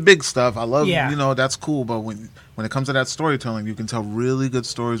love the big stuff. I love Yeah. that's cool. But when it comes to that storytelling, you can tell really good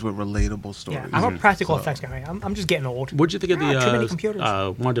stories with relatable stories. Yeah, I'm a practical So- effects guy. I'm just getting old. What'd you think of Too many computers.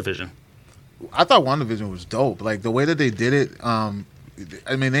 the WandaVision? I thought WandaVision was dope. Like the way that they did it.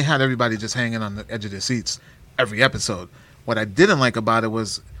 I mean, they had everybody just hanging on the edge of their seats every episode. What I didn't like about it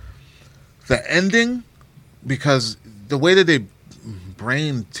was the ending, because the way that they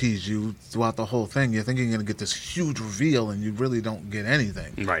brain tease you throughout the whole thing, you're thinking you're going to get this huge reveal, and you really don't get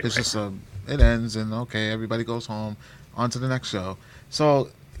anything. Right, It's right. just it ends, and okay, everybody goes home, on to the next show. So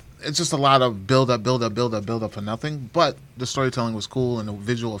it's just a lot of build up for nothing. But the storytelling was cool, and the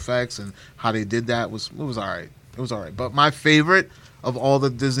visual effects and how they did that was all right. It was all right. But my favorite of all the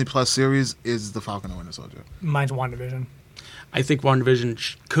Disney Plus series is The Falcon and Winter Soldier. Mine's WandaVision. I think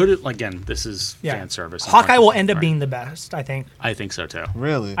WandaVision could, again, this is Yeah. fan service. Hawkeye will end up Right. being the best. I think. I think so too.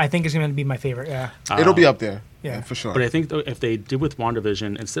 Really? I think it's going to be my favorite. Yeah. It'll be up there. Yeah. For sure. But I think though, if they did with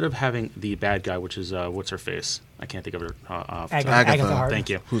WandaVision, instead of having the bad guy, which is what's her face, I can't think of her. Agatha Harkness. Thank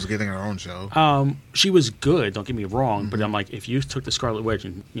you. Who's getting her own show. She was good. Don't get me wrong, but I'm like, if you took the Scarlet Witch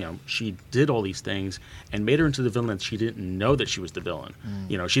and she did all these things and made her into the villain, she didn't know that she was the villain.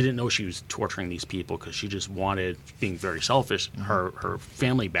 She didn't know she was torturing these people because she just wanted, being very selfish, her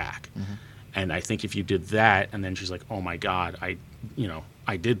family back. And I think if you did that, and then she's like, "Oh my God, I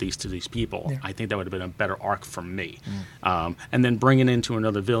did these to these people." Yeah. I think that would have been a better arc for me. And then bringing into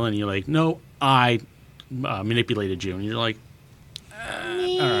another villain, you're like, "No, I manipulated you," and you're like, "All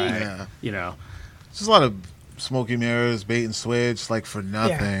right," Yeah. It's just a lot of smoky mirrors, bait and switch, like for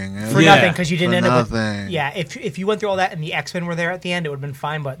nothing. Yeah. For Yeah. nothing, because you didn't For end up with. nothing. Yeah, if you went through all that and the X-Men were there at the end, it would have been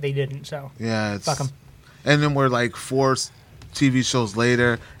fine, but they didn't. So Yeah, it's, Fuck 'em. And then we're like 4 TV shows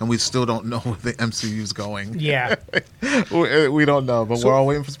later, and we still don't know where the MCU's going. yeah, We don't know, but we're all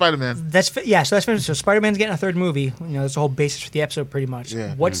waiting for Spider-Man. So that's finished. So Spider-Man's getting a third movie. That's the whole basis for the episode, pretty much.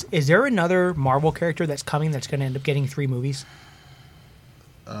 Yeah. Is there another Marvel character that's coming that's going to end up getting 3 movies?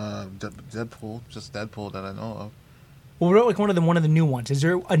 Deadpool, just Deadpool that I know of. Well, what about, like one of the new ones? Is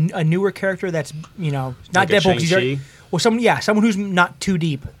there a newer character that's not Like a Deadpool? 'Cause he's already- Shang-Chi? Well, someone who's not too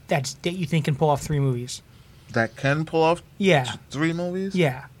deep that you think can pull off 3 movies. That can pull off Yeah, 3 movies?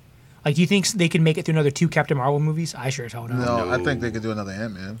 yeah. Like, do you think they can make it through another 2 Captain Marvel movies? I sure as hell know. No, I No. think they could do another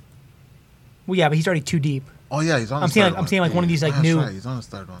Ant-Man. Well, yeah, but he's already too deep. Oh yeah, he's on. I'm his saying third like- I'm one. saying like one of these, like, That's new- Right, he's on his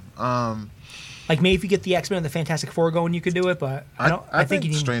third one. Like, maybe if you get the X-Men and the Fantastic Four going, you could do it. But I think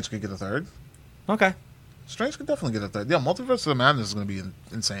you need. Strange could get a third. Okay. Strange could definitely get a third. Yeah, Multiverse of Madness is going to be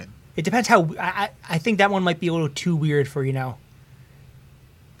insane. It depends how. I think that one might be a little too weird for Aunt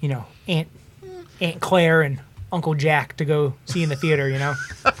Claire and Uncle Jack to go see in the theater.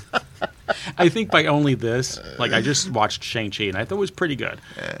 I think by only this, like I just watched Shang-Chi and I thought it was pretty good.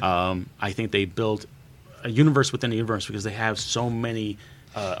 I think they built a universe within a universe because they have so many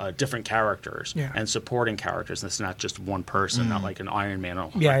different characters Yeah. and supporting characters. It's not just one person, not like an Iron Man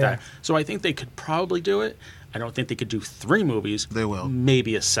or Yeah, like yeah. that. So I think they could probably do it. I don't think they could do 3 movies. They will.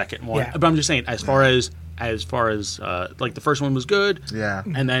 Maybe a second one. Yeah. But I'm just saying, as far as like the first one was good. Yeah.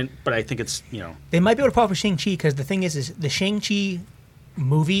 And then, but I think it's They might be able to pull off with Shang-Chi because the thing is the Shang-Chi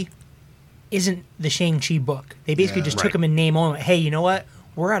movie isn't the Shang-Chi book. They basically Yeah. just took Right. him in name only. Hey, you know what?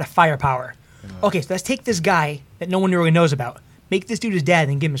 We're out of firepower. Okay, so let's take this guy that no one really knows about, make this dude his dad,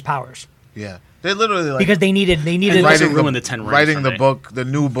 and give him his powers. Yeah. They literally like Because they needed And like, doesn't ruin the 10 rings writing for the me. book, the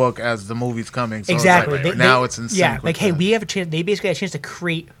new book as the movie's coming. So exactly. It's like, They- now it's in sync. Yeah, with like hey, the- we have a chance. They basically had a chance to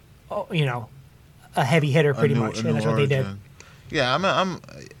create, a heavy hitter, pretty much, and that's what they did. origin. Yeah,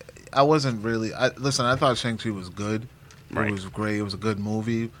 I wasn't really. Listen, I thought Shang-Chi was good. Right. It was great. It was a good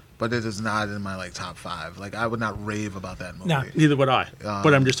movie. but it is not in my like top 5. Like I would not rave about that movie. No. Neither would I.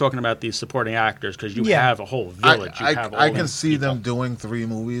 But I'm just talking about these supporting actors because you Yeah. have a whole village. You have all I can these see people. them doing 3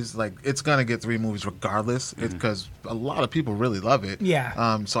 movies. Like it's gonna get 3 movies regardless, because a lot of people really love it.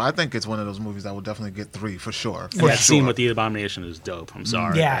 Yeah. So I think it's one of those movies that will definitely get 3 for sure. And For that sure. scene with the Abomination is dope. I'm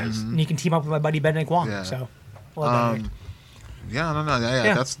sorry. Yeah, guys. and you can team up with my buddy Benedict Wong. Yeah. So, love Benedict. Yeah, no.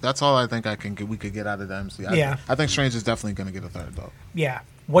 Yeah. That's all I think we could get out of the MCU. Yeah. I think Strange is definitely gonna get a 3rd though. Yeah.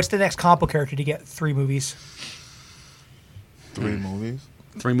 What's the next comic book character to get 3 movies? 3 movies.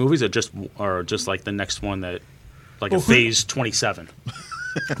 3 movies or just like the next one that like Well, a Phase 27.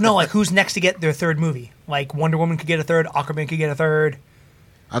 No, like who's next to get their 3rd movie? Like Wonder Woman could get a 3rd, Aquaman could get a 3rd.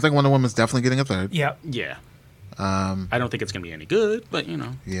 I think Wonder Woman's definitely getting a 3rd. Yeah. Yeah. I don't think it's gonna be any good, but you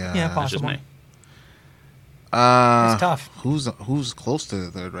know, Yeah. Yeah, that's just possible. me. It's tough. Who's close to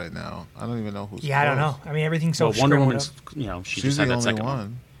the 3rd right now? I don't even know who's. Yeah, I don't close. know. I mean, everything's so Well, Wonder scrambled Woman's, up. you know, she She's just had the that only second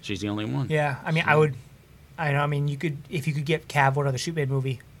one. She's the only one. Yeah, I mean, I know. I mean, if you could get Cav one of the Superman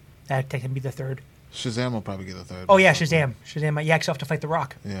movie, that can be the 3rd. Shazam will probably get a 3rd. Oh yeah, Shazam. Shazam. Yeah, actually have to fight the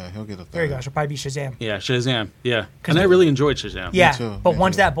Rock. Yeah, he'll get a 3rd. There you go. It'll probably be Shazam. Yeah, Shazam. Yeah, 'Cause and I really enjoyed Shazam. Yeah, too, but me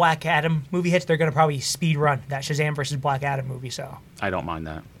once too. that Black Adam movie hits, they're gonna probably speed run that Shazam versus Black Adam movie. So I don't mind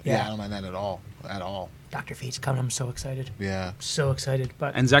that. Yeah, yeah, I don't mind that at all. At all. Dr. Fate's coming. I'm so excited. Yeah. So excited.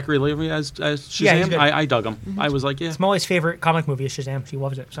 But And Zachary Levi as Shazam, Yeah, he's good. I dug him. I was like, yeah. it's Molly's favorite comic movie is Shazam. She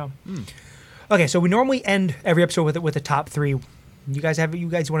loves it. So, okay, so we normally end every episode with a top 3. You guys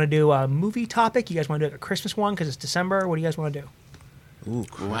want to do a movie topic? You guys want to do a Christmas one because it's December? What do you guys want to do? Ooh,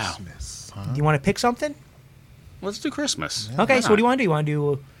 Christmas. Huh? Do you want to pick something? Let's do Christmas. Okay, Why so what do you not? want to do? You want to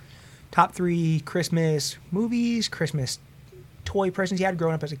do top 3 Christmas movies, Christmas toy presents you had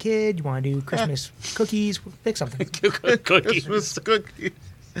growing up as a kid? You want to do Christmas cookies? Pick something. Cookies. Christmas cookies.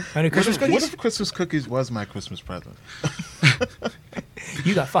 Want to do Christmas What cookies? if Christmas cookies was my Christmas present?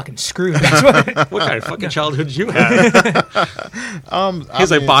 You got fucking screwed. That's what. What kind of fucking childhood did you have?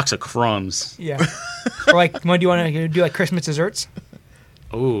 Here's a box of crumbs. Yeah. Or like, do you want to do like Christmas desserts?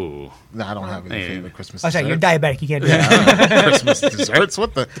 Ooh. No, I don't have any Hey. favorite Christmas Oh, sorry, you're desserts. diabetic. You can't do that. Christmas desserts?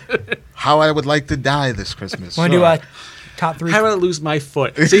 What the? How I would like to die this Christmas. Want to do top 3? How did I lose my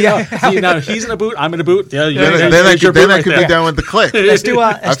foot? See, now he's in a boot, I'm in a boot. Yeah, Then I could be down with the click. Let's do.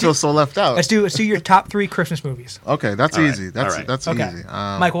 I feel so left out. Let's do your top 3 Christmas movies. Okay, that's All right, easy. That's all right. that's Okay. easy.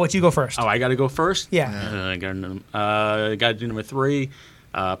 Michael, why don't you go first? Oh, I got to go first? Yeah. I got to do number 3.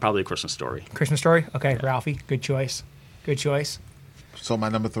 Probably A Christmas Story. Christmas Story. Okay, Ralphie, good choice. Good choice. So my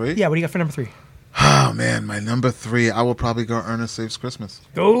number 3? Yeah. What do you got for number 3? Oh man, my number 3. I will probably go Ernest Saves Christmas.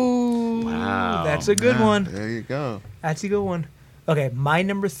 Oh, Wow. that's a good Yeah, one. There you go. That's a good one. Okay, my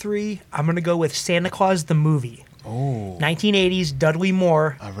number 3. I'm gonna go with Santa Claus the movie. Oh, 1980s. Dudley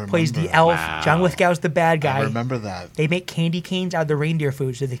Moore I plays the remember. elf. Wow. John Lithgow's the bad guy. I remember that. They make candy canes out of the reindeer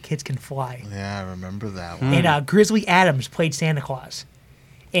food so the kids can fly. Yeah, I remember that one. And Grizzly Adams played Santa Claus.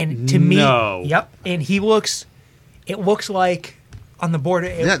 And to me, No. yep. And it looks like on the border.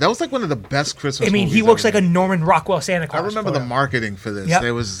 Yeah, that was like one of the best Christmas. I mean, he movies looks ever like a made. Norman Rockwell Santa I Claus. remember the photo. marketing for this. Yep.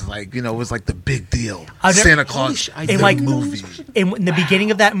 It was like, it was like the big deal. I've never- Santa Holy Claus, shit, I the And like movie. in the beginning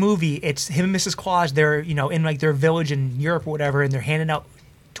of that movie, it's him and Mrs. Claus. They're in like their village in Europe or whatever, and they're handing out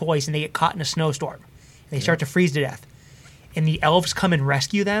toys, and they get caught in a snowstorm. And they start to freeze to death, and the elves come and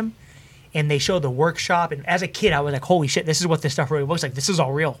rescue them, and they show the workshop. And as a kid, I was like, "Holy shit, this is what this stuff really looks like. This is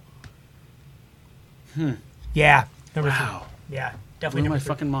all real." Yeah, number Wow. 3. Yeah, Blew definitely my number 3.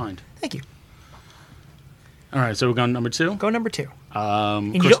 fucking mind. Thank you. All right, so we're going number 2. Go number 2.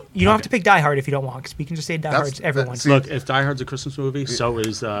 And Chris- you don't have okay. to pick Die Hard if you don't want, because we can just say Die Hard's everyone's. see, Look, if Die Hard's a Christmas movie, so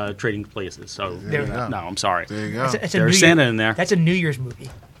is Trading Places. So There we go. no, I'm sorry. There you go. That's a There's New Santa Year- in there. That's a New Year's movie.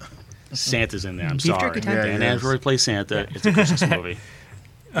 Santa's in there. I'm Beef sorry. jerky time? Yeah, Dan it is. Aykroyd plays Santa. It's a Christmas movie.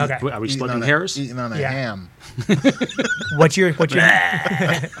 Okay. Are we Eating splitting on a- hairs? Eating on a Yeah. ham. What's your what's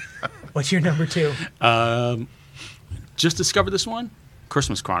your number 2? Just discovered this one.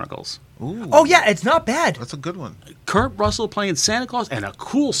 Christmas Chronicles. Ooh, Oh yeah, it's not bad. that's a good one. Kurt Russell playing Santa Claus and a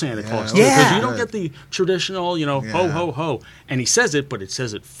cool Santa Claus. Yeah. Because you Yeah. don't get the traditional, ho, Yeah. ho, ho. And he says it, but it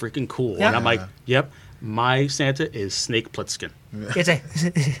says it freaking cool. Yeah. And I'm like, yep, my Santa is Snake Plissken. It's a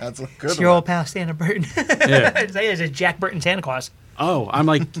That's a good it's your one. old pal Santa Burton. Yeah. It's a Jack Burton Santa Claus. Oh, I'm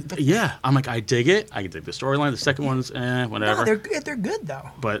like, yeah. I'm like, I dig it. I dig the storyline. The second one's whatever. No, they're good. They're good though.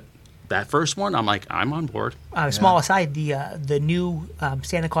 But that first one, I'm like, I'm on board. Small aside, the new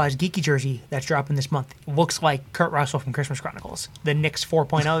Santa Claus geeky jersey that's dropping this month looks like Kurt Russell from Christmas Chronicles. The Knicks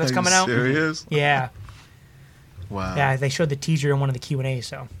 4.0 that's Are coming you out. serious? Yeah, Wow. yeah. They showed the teaser in one of the Q&As.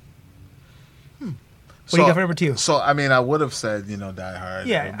 So What do you got for number 2? So I mean, I would have said Die Hard.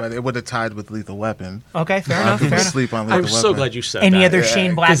 Yeah. But it would have tied with Lethal Weapon. Okay, fair A lot enough. of people Fair enough. sleep on Lethal I'm Weapon. so glad you said Any that. other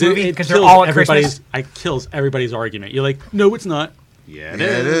Shane Black Because movie? it Because they're kills all at Christmas. it kills everybody's argument. You're like, no, it's not. Yeah, Yeah,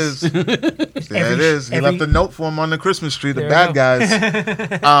 it is. Yeah, Every- it is. He every- left a note for him on the Christmas tree. The There bad we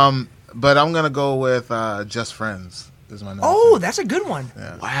guys. But I'm gonna go with Just Friends. Is my number Oh, 2. that's a good one.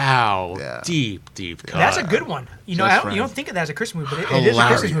 Wow. Yeah. Deep cut. That's a good one. You know, Just you don't Friends. think of that as a Christmas movie, but it is a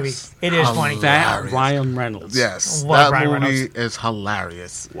Christmas movie. Hilarious. It is funny. That Hilarious. Ryan Reynolds. Yes, Love that Ryan movie Reynolds. is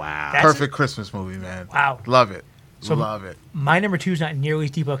hilarious. Wow. That's- Perfect Christmas movie, man. Wow. Love it. So- Love it. My number 2 is not nearly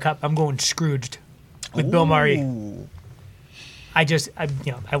as deep a cup. I'm going Scrooged with Bill Murray. Ooh. I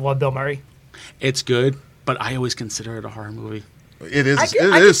love Bill Murray. It's good, but I always consider it a horror movie. It is. I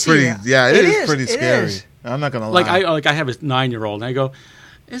can It is see pretty. that. Yeah, It it is, is pretty it scary. is. I'm not gonna lie. I have a 9-year-old, and I go,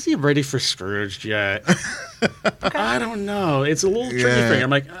 is he ready for Scrooge yet? I don't know. It's a little tricky Yeah. for me. I'm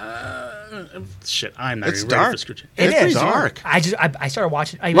like, shit, I'm not It's even dark. ready for Scrooge. It It's is pretty dark. I started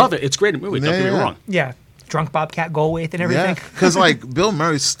watching. I Love it. It's a great movie. Don't get me Yeah. wrong. Yeah, drunk Bobcat Goldthwait and everything. Yeah, because like Bill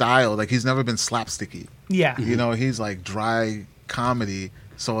Murray's style, like he's never been slapsticky. Yeah. You know, he's like dry comedy.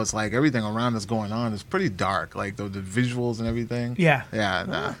 So it's like everything around that's going on is pretty dark. Like the visuals and everything. Yeah. Yeah.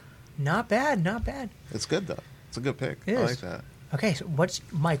 Nah, Not bad. Not bad. it's good though. It's a good pick. It I is. like that. Okay, so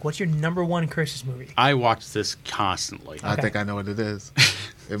what's your number 1 Christmas movie? I watch this constantly. I Okay. think I know what it is.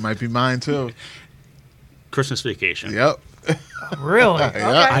 It might be mine too. Christmas Vacation. Yep. Really? Okay.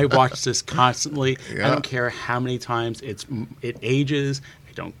 I watch this constantly. Yeah. I don't care how many times it ages.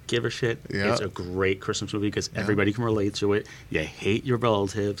 I don't give a shit. Yeah. It's a great Christmas movie because everybody can relate to it. You hate your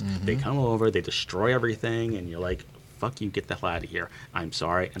relatives. They Mm-hmm. come over, they destroy everything, and you're like, fuck you, get the hell out of here. I'm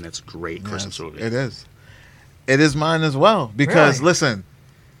sorry. And it's a great Christmas Yes, movie. it is. It is mine as well. Because Really? listen,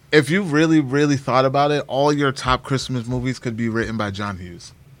 if you really, really thought about it, all your top Christmas movies could be written by John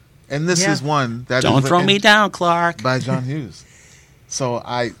Hughes. And this Yeah. is one that Don't is throw written me down, Clark. by John Hughes. So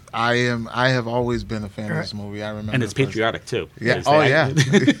I have always been a fan of this movie. I remember And it's the first- patriotic, too. Yeah. It's Oh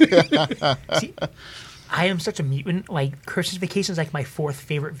that- yeah. See, I am such a mutant. Like Christmas Vacation is like my 4th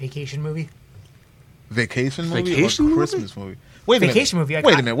favorite vacation movie. Vacation movie Vacation or movie? Christmas movie? Wait a Vacation minute. movie, like,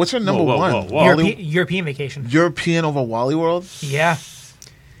 Wait a minute. What's your number whoa, one? whoa, whoa. Wally- European Vacation. European over Wally World? Yeah.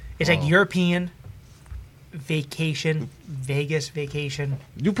 It's Oh. like European Vacation, Vegas Vacation.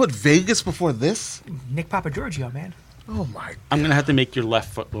 You put Vegas before this? Nick Papagiorgio, man. Oh my I'm going to have to make your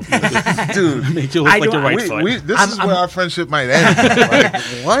left foot look dude. make you look I like do- your right We, foot. this I'm- is I'm- where our friendship might end. Like,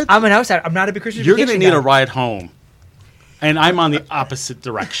 what? I'm an outsider. I'm not a big Christmas You're going Vacation to need guy. a ride home. And I'm on the opposite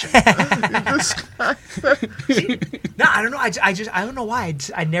direction. No, I don't know. I don't know why.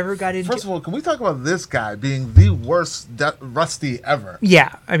 I never got into. First of all, can we talk about this guy being the worst Rusty ever?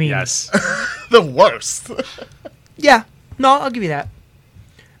 Yeah, I mean, Yes. The worst. yeah. No, I'll give you that.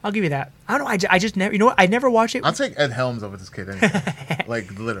 I'll give you that. I don't know. I just never. You know what? I never watched it. I'll take Ed Helms over this kid anyway.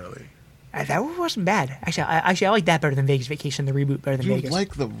 Like literally. That wasn't bad. Actually, I like that better than Vegas Vacation. The reboot better than You Vegas.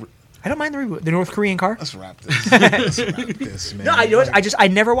 like the? I don't mind the reboot. The North Korean car. Let's wrap this. Let's wrap this, man. No, you know what? I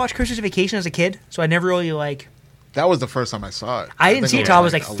never watched Christmas Vacation as a kid, so I never really like. That was the first time I saw it. I didn't think see it was till I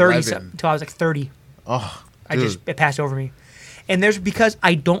was like 30. 11. Until I was like 30. Oh, It passed over me. And there's because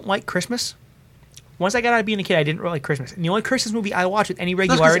I don't like Christmas. Once I got out of being a kid, I didn't really like Christmas. And the only Christmas movie I watch with any That's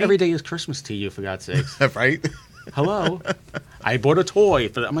 'cause regularity. every day is Christmas to you, for God's sakes. right? Hello. I bought a toy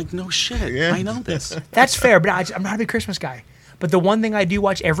for that. I'm like, no shit. Yeah. I know this. That's fair, but I'm not a big Christmas guy. But the one thing I do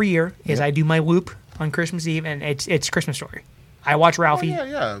watch every year is I do my loop on Christmas Eve, and it's Christmas Story. I watch Oh, Ralphie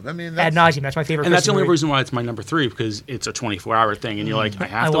yeah. I mean, ad that's, nauseum. That's my favorite. And that's the Christmas only movie. reason why it's my number 3, because it's a 24-hour thing, and you're like, I I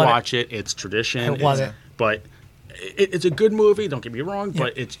have to love it. watch it. It's tradition. I love It's- it. But it's a good movie. Don't get me wrong,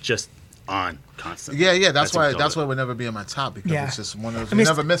 but it's just on constantly. yeah. That's why. what That's killed why it. it would never be in my top because Yeah. it's just one of those. I mean, You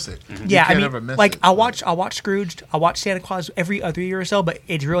it's- never miss it. Yeah, you I can't mean, ever miss like it. I'll watch Scrooged, I'll watch Santa Claus every other year or so, but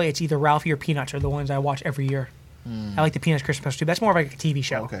it's either Ralphie or Peanuts are the ones I watch every year. I like the Peanuts Christmas Special too. That's more of like a TV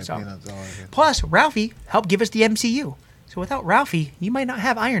show. Okay, so. Peanuts. Oh, okay. Plus, Ralphie helped give us the MCU. So without Ralphie, you might not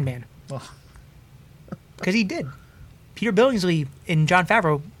have Iron Man. Ugh. Because he did. Peter Billingsley and John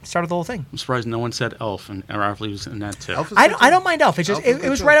Favreau started the whole thing. I'm surprised no one said Elf, and Ralphie was in that too. Elf is I good don't, I too. don't mind Elf. It's just Elf is it good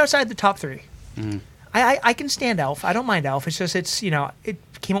was too. right outside the top 3. Mm-hmm. I can stand Elf. I don't mind Elf. It's just it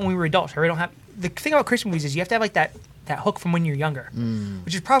came out when we were adults. I really don't have the thing about Christmas movies is you have to have like that hook from when you're younger,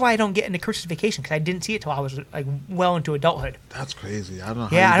 which is probably why I don't get into Christmas Vacation because I didn't see it till I was like well into adulthood. That's crazy. I don't know.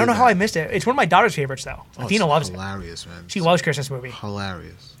 How Yeah, you I don't did know how I that. missed it. It's one of my daughter's favorites though. Oh, Athena it's loves it. hilarious, man. She loves Christmas movie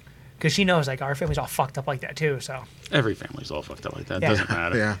Hilarious. because she knows like our family's all fucked up like that too. So Every family's all fucked up like that. Yeah. Doesn't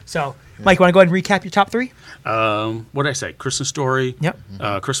matter. Yeah. Mike, you want to go ahead and recap your top 3? What did I say? Christmas Story. Yep.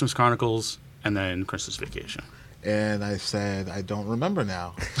 Christmas Chronicles, and then Christmas Vacation. And I said, I don't remember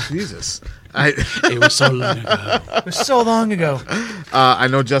now. Jesus. It was so long ago. It was so long ago. I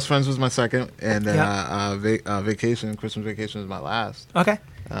know Just Friends was my second, and then Yeah. Christmas Vacation was my last. Okay.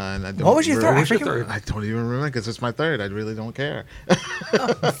 And I don't What was your third? remember- I forget. third? I don't even remember because it's my third. I really don't care.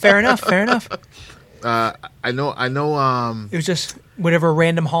 Fair enough. Fair enough. I know. It was just whatever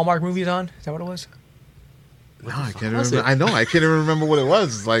random Hallmark movie's on. Is that what it was? No, I can't was remember. it? I know. I can't even remember what it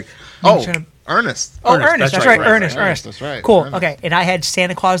was. It's like, I'm trying to- Ernest. Oh, Ernest, Ernest. that's That's right. right, Ernest. right. Ernest. That's right, Cool. Ernest. Okay. And I had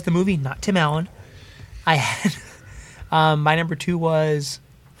Santa Claus the movie, not Tim Allen. I had my number 2 was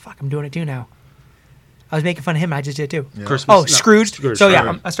I'm doing it too now. I was making fun of him. I just did it too. Yeah. Christmas. Oh, no, Scrooged. Scrooge, So yeah,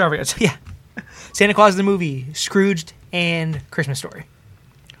 sorry. I started over. So yeah, Santa Claus the movie, Scrooged, and Christmas Story.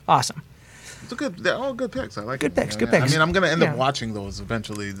 Awesome. They're all good picks. I like Good them. picks, Yeah, good yeah. picks. I mean, I'm gonna end Yeah. up watching those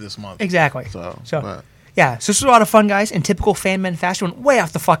eventually this month. Exactly. So, So but, yeah, so this was a lot of fun, guys. And typical fan men fashion went way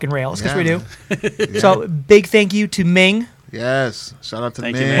off the fucking rails because Yeah, we do. yeah. So big thank you to Ming, yes, shout out to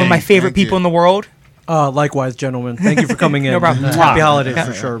Thank you, Ming. Ming. one of my favorite Thank people you. in the world, Likewise, gentlemen. Thank you for coming in. No problem. Happy holidays Yeah.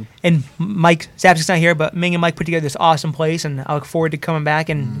 for sure. and Mike Zapsik's not here, but Ming and Mike put together this awesome place, and I look forward to coming back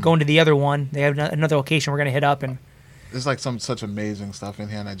and going to the other one. They have another location we're gonna hit up, and There's like such amazing stuff in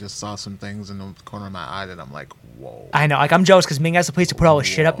here, and I just saw some things in the corner of my eye that I'm like, whoa. I know, like I'm jealous because Ming has a place to put all his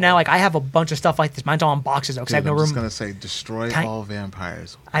shit up now. Like I have a bunch of stuff like this. Mine's all in boxes though, because I have Dude, no I'm just room. gonna say, destroy Tiny- all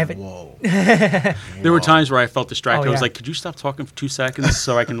vampires. I haven't- Whoa. There were times where I felt distracted. Oh, I was yeah. like, could you stop talking for 2 seconds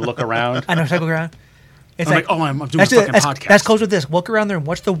so I can look around? I know, cycle around. It's I'm like, oh, I'm doing a that's, fucking that's, podcast. that's close with this. Look around there, and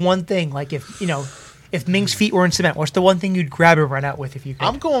what's the one thing? Like if if Ming's feet were in cement, what's the one thing you'd grab and run out with if you could?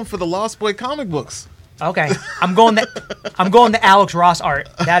 I'm going for the Lost Boy comic books. Okay, I'm going the Alex Ross art.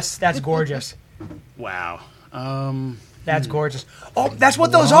 That's gorgeous. Wow. That's gorgeous. Oh, that's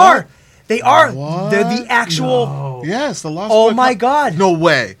what those are. They are. What? They're the actual. Yes, the Lost Oh Boy. my God. No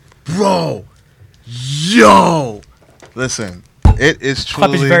way, bro. Yo, listen. It is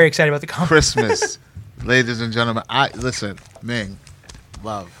Club is truly very excited about the comic. Christmas, ladies and gentlemen. Listen, Ming,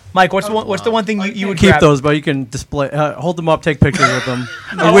 love. Mike, what's the one thing you would Keep grab? those, but you can display, hold them up, take pictures with them.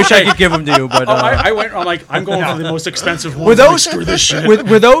 I wish I could give them to you, but I went. I'm like, I'm going for the most expensive one. Were those Screw this shit.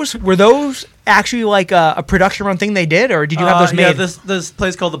 were those actually like a production run thing they did, or did you have those made? Yeah, this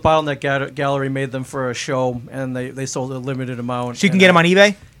place called the Bottleneck Gallery made them for a show, and they sold a limited amount. So you can and, get them on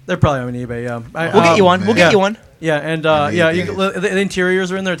eBay. They're probably on eBay. Yeah, We'll get you one. We'll man. get you one. Yeah, and On yeah, eBay. the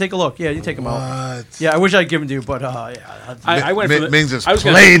interiors are in there. Take a look. Yeah, you take them out. What? Yeah, I wish I'd given to you, but yeah. I went Ming- for the. Ming just I was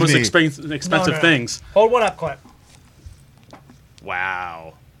going to played the most me. expensive No. things. Hold one up, Clint.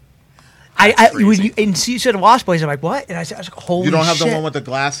 Wow. When you said Lost Boys, I'm like, what? And I was like, holy You don't have shit. the one with the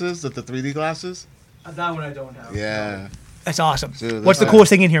glasses, the 3D glasses? That one I don't have. Yeah. That's awesome. Dude, What's the that's coolest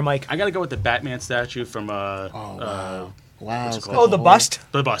thing in here, Mike? I got to go with the Batman statue from Oh wow. Wow. what's it it's called? got Oh, the whole- bust.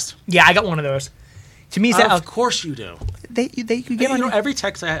 the bust. Yeah, I got one of those. To me, it's that Of course you do. they you get You on. know, every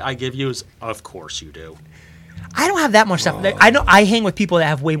text I give you is, of course you do. I don't have that much stuff. Like, I know I hang with people that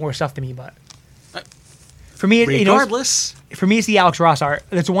have way more stuff than me, but for me, Regardless. for me, it's the Alex Ross art.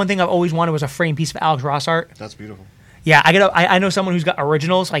 That's the one thing I've always wanted was a framed piece of Alex Ross art. That's beautiful. Yeah, I know someone who's got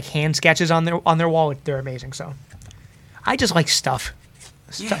originals, like hand sketches on their wall. They're amazing. So, I just like stuff.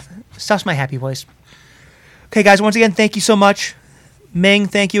 Stuff's my happy place. Okay, guys. Once again, thank you so much, Ming.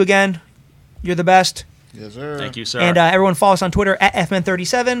 Thank you again. You're the best. Yes, sir. Thank you, sir. And everyone follow us on Twitter at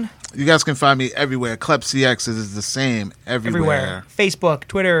FMN37. You guys can find me everywhere. ClepCX is the same everywhere. Facebook,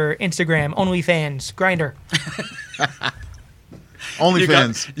 Twitter, Instagram, OnlyFans, Grinder.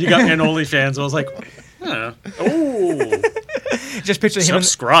 OnlyFans. You got an OnlyFans. I was like, huh. Oh, Just pictures of him.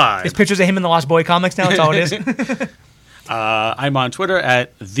 subscribe. It's pictures of him in the Lost Boy comics now. That's all it is. I'm on Twitter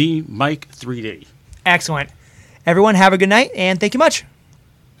at TheMike3D. Excellent. Everyone, have a good night, and thank you much.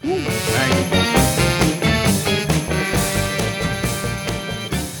 Thank you.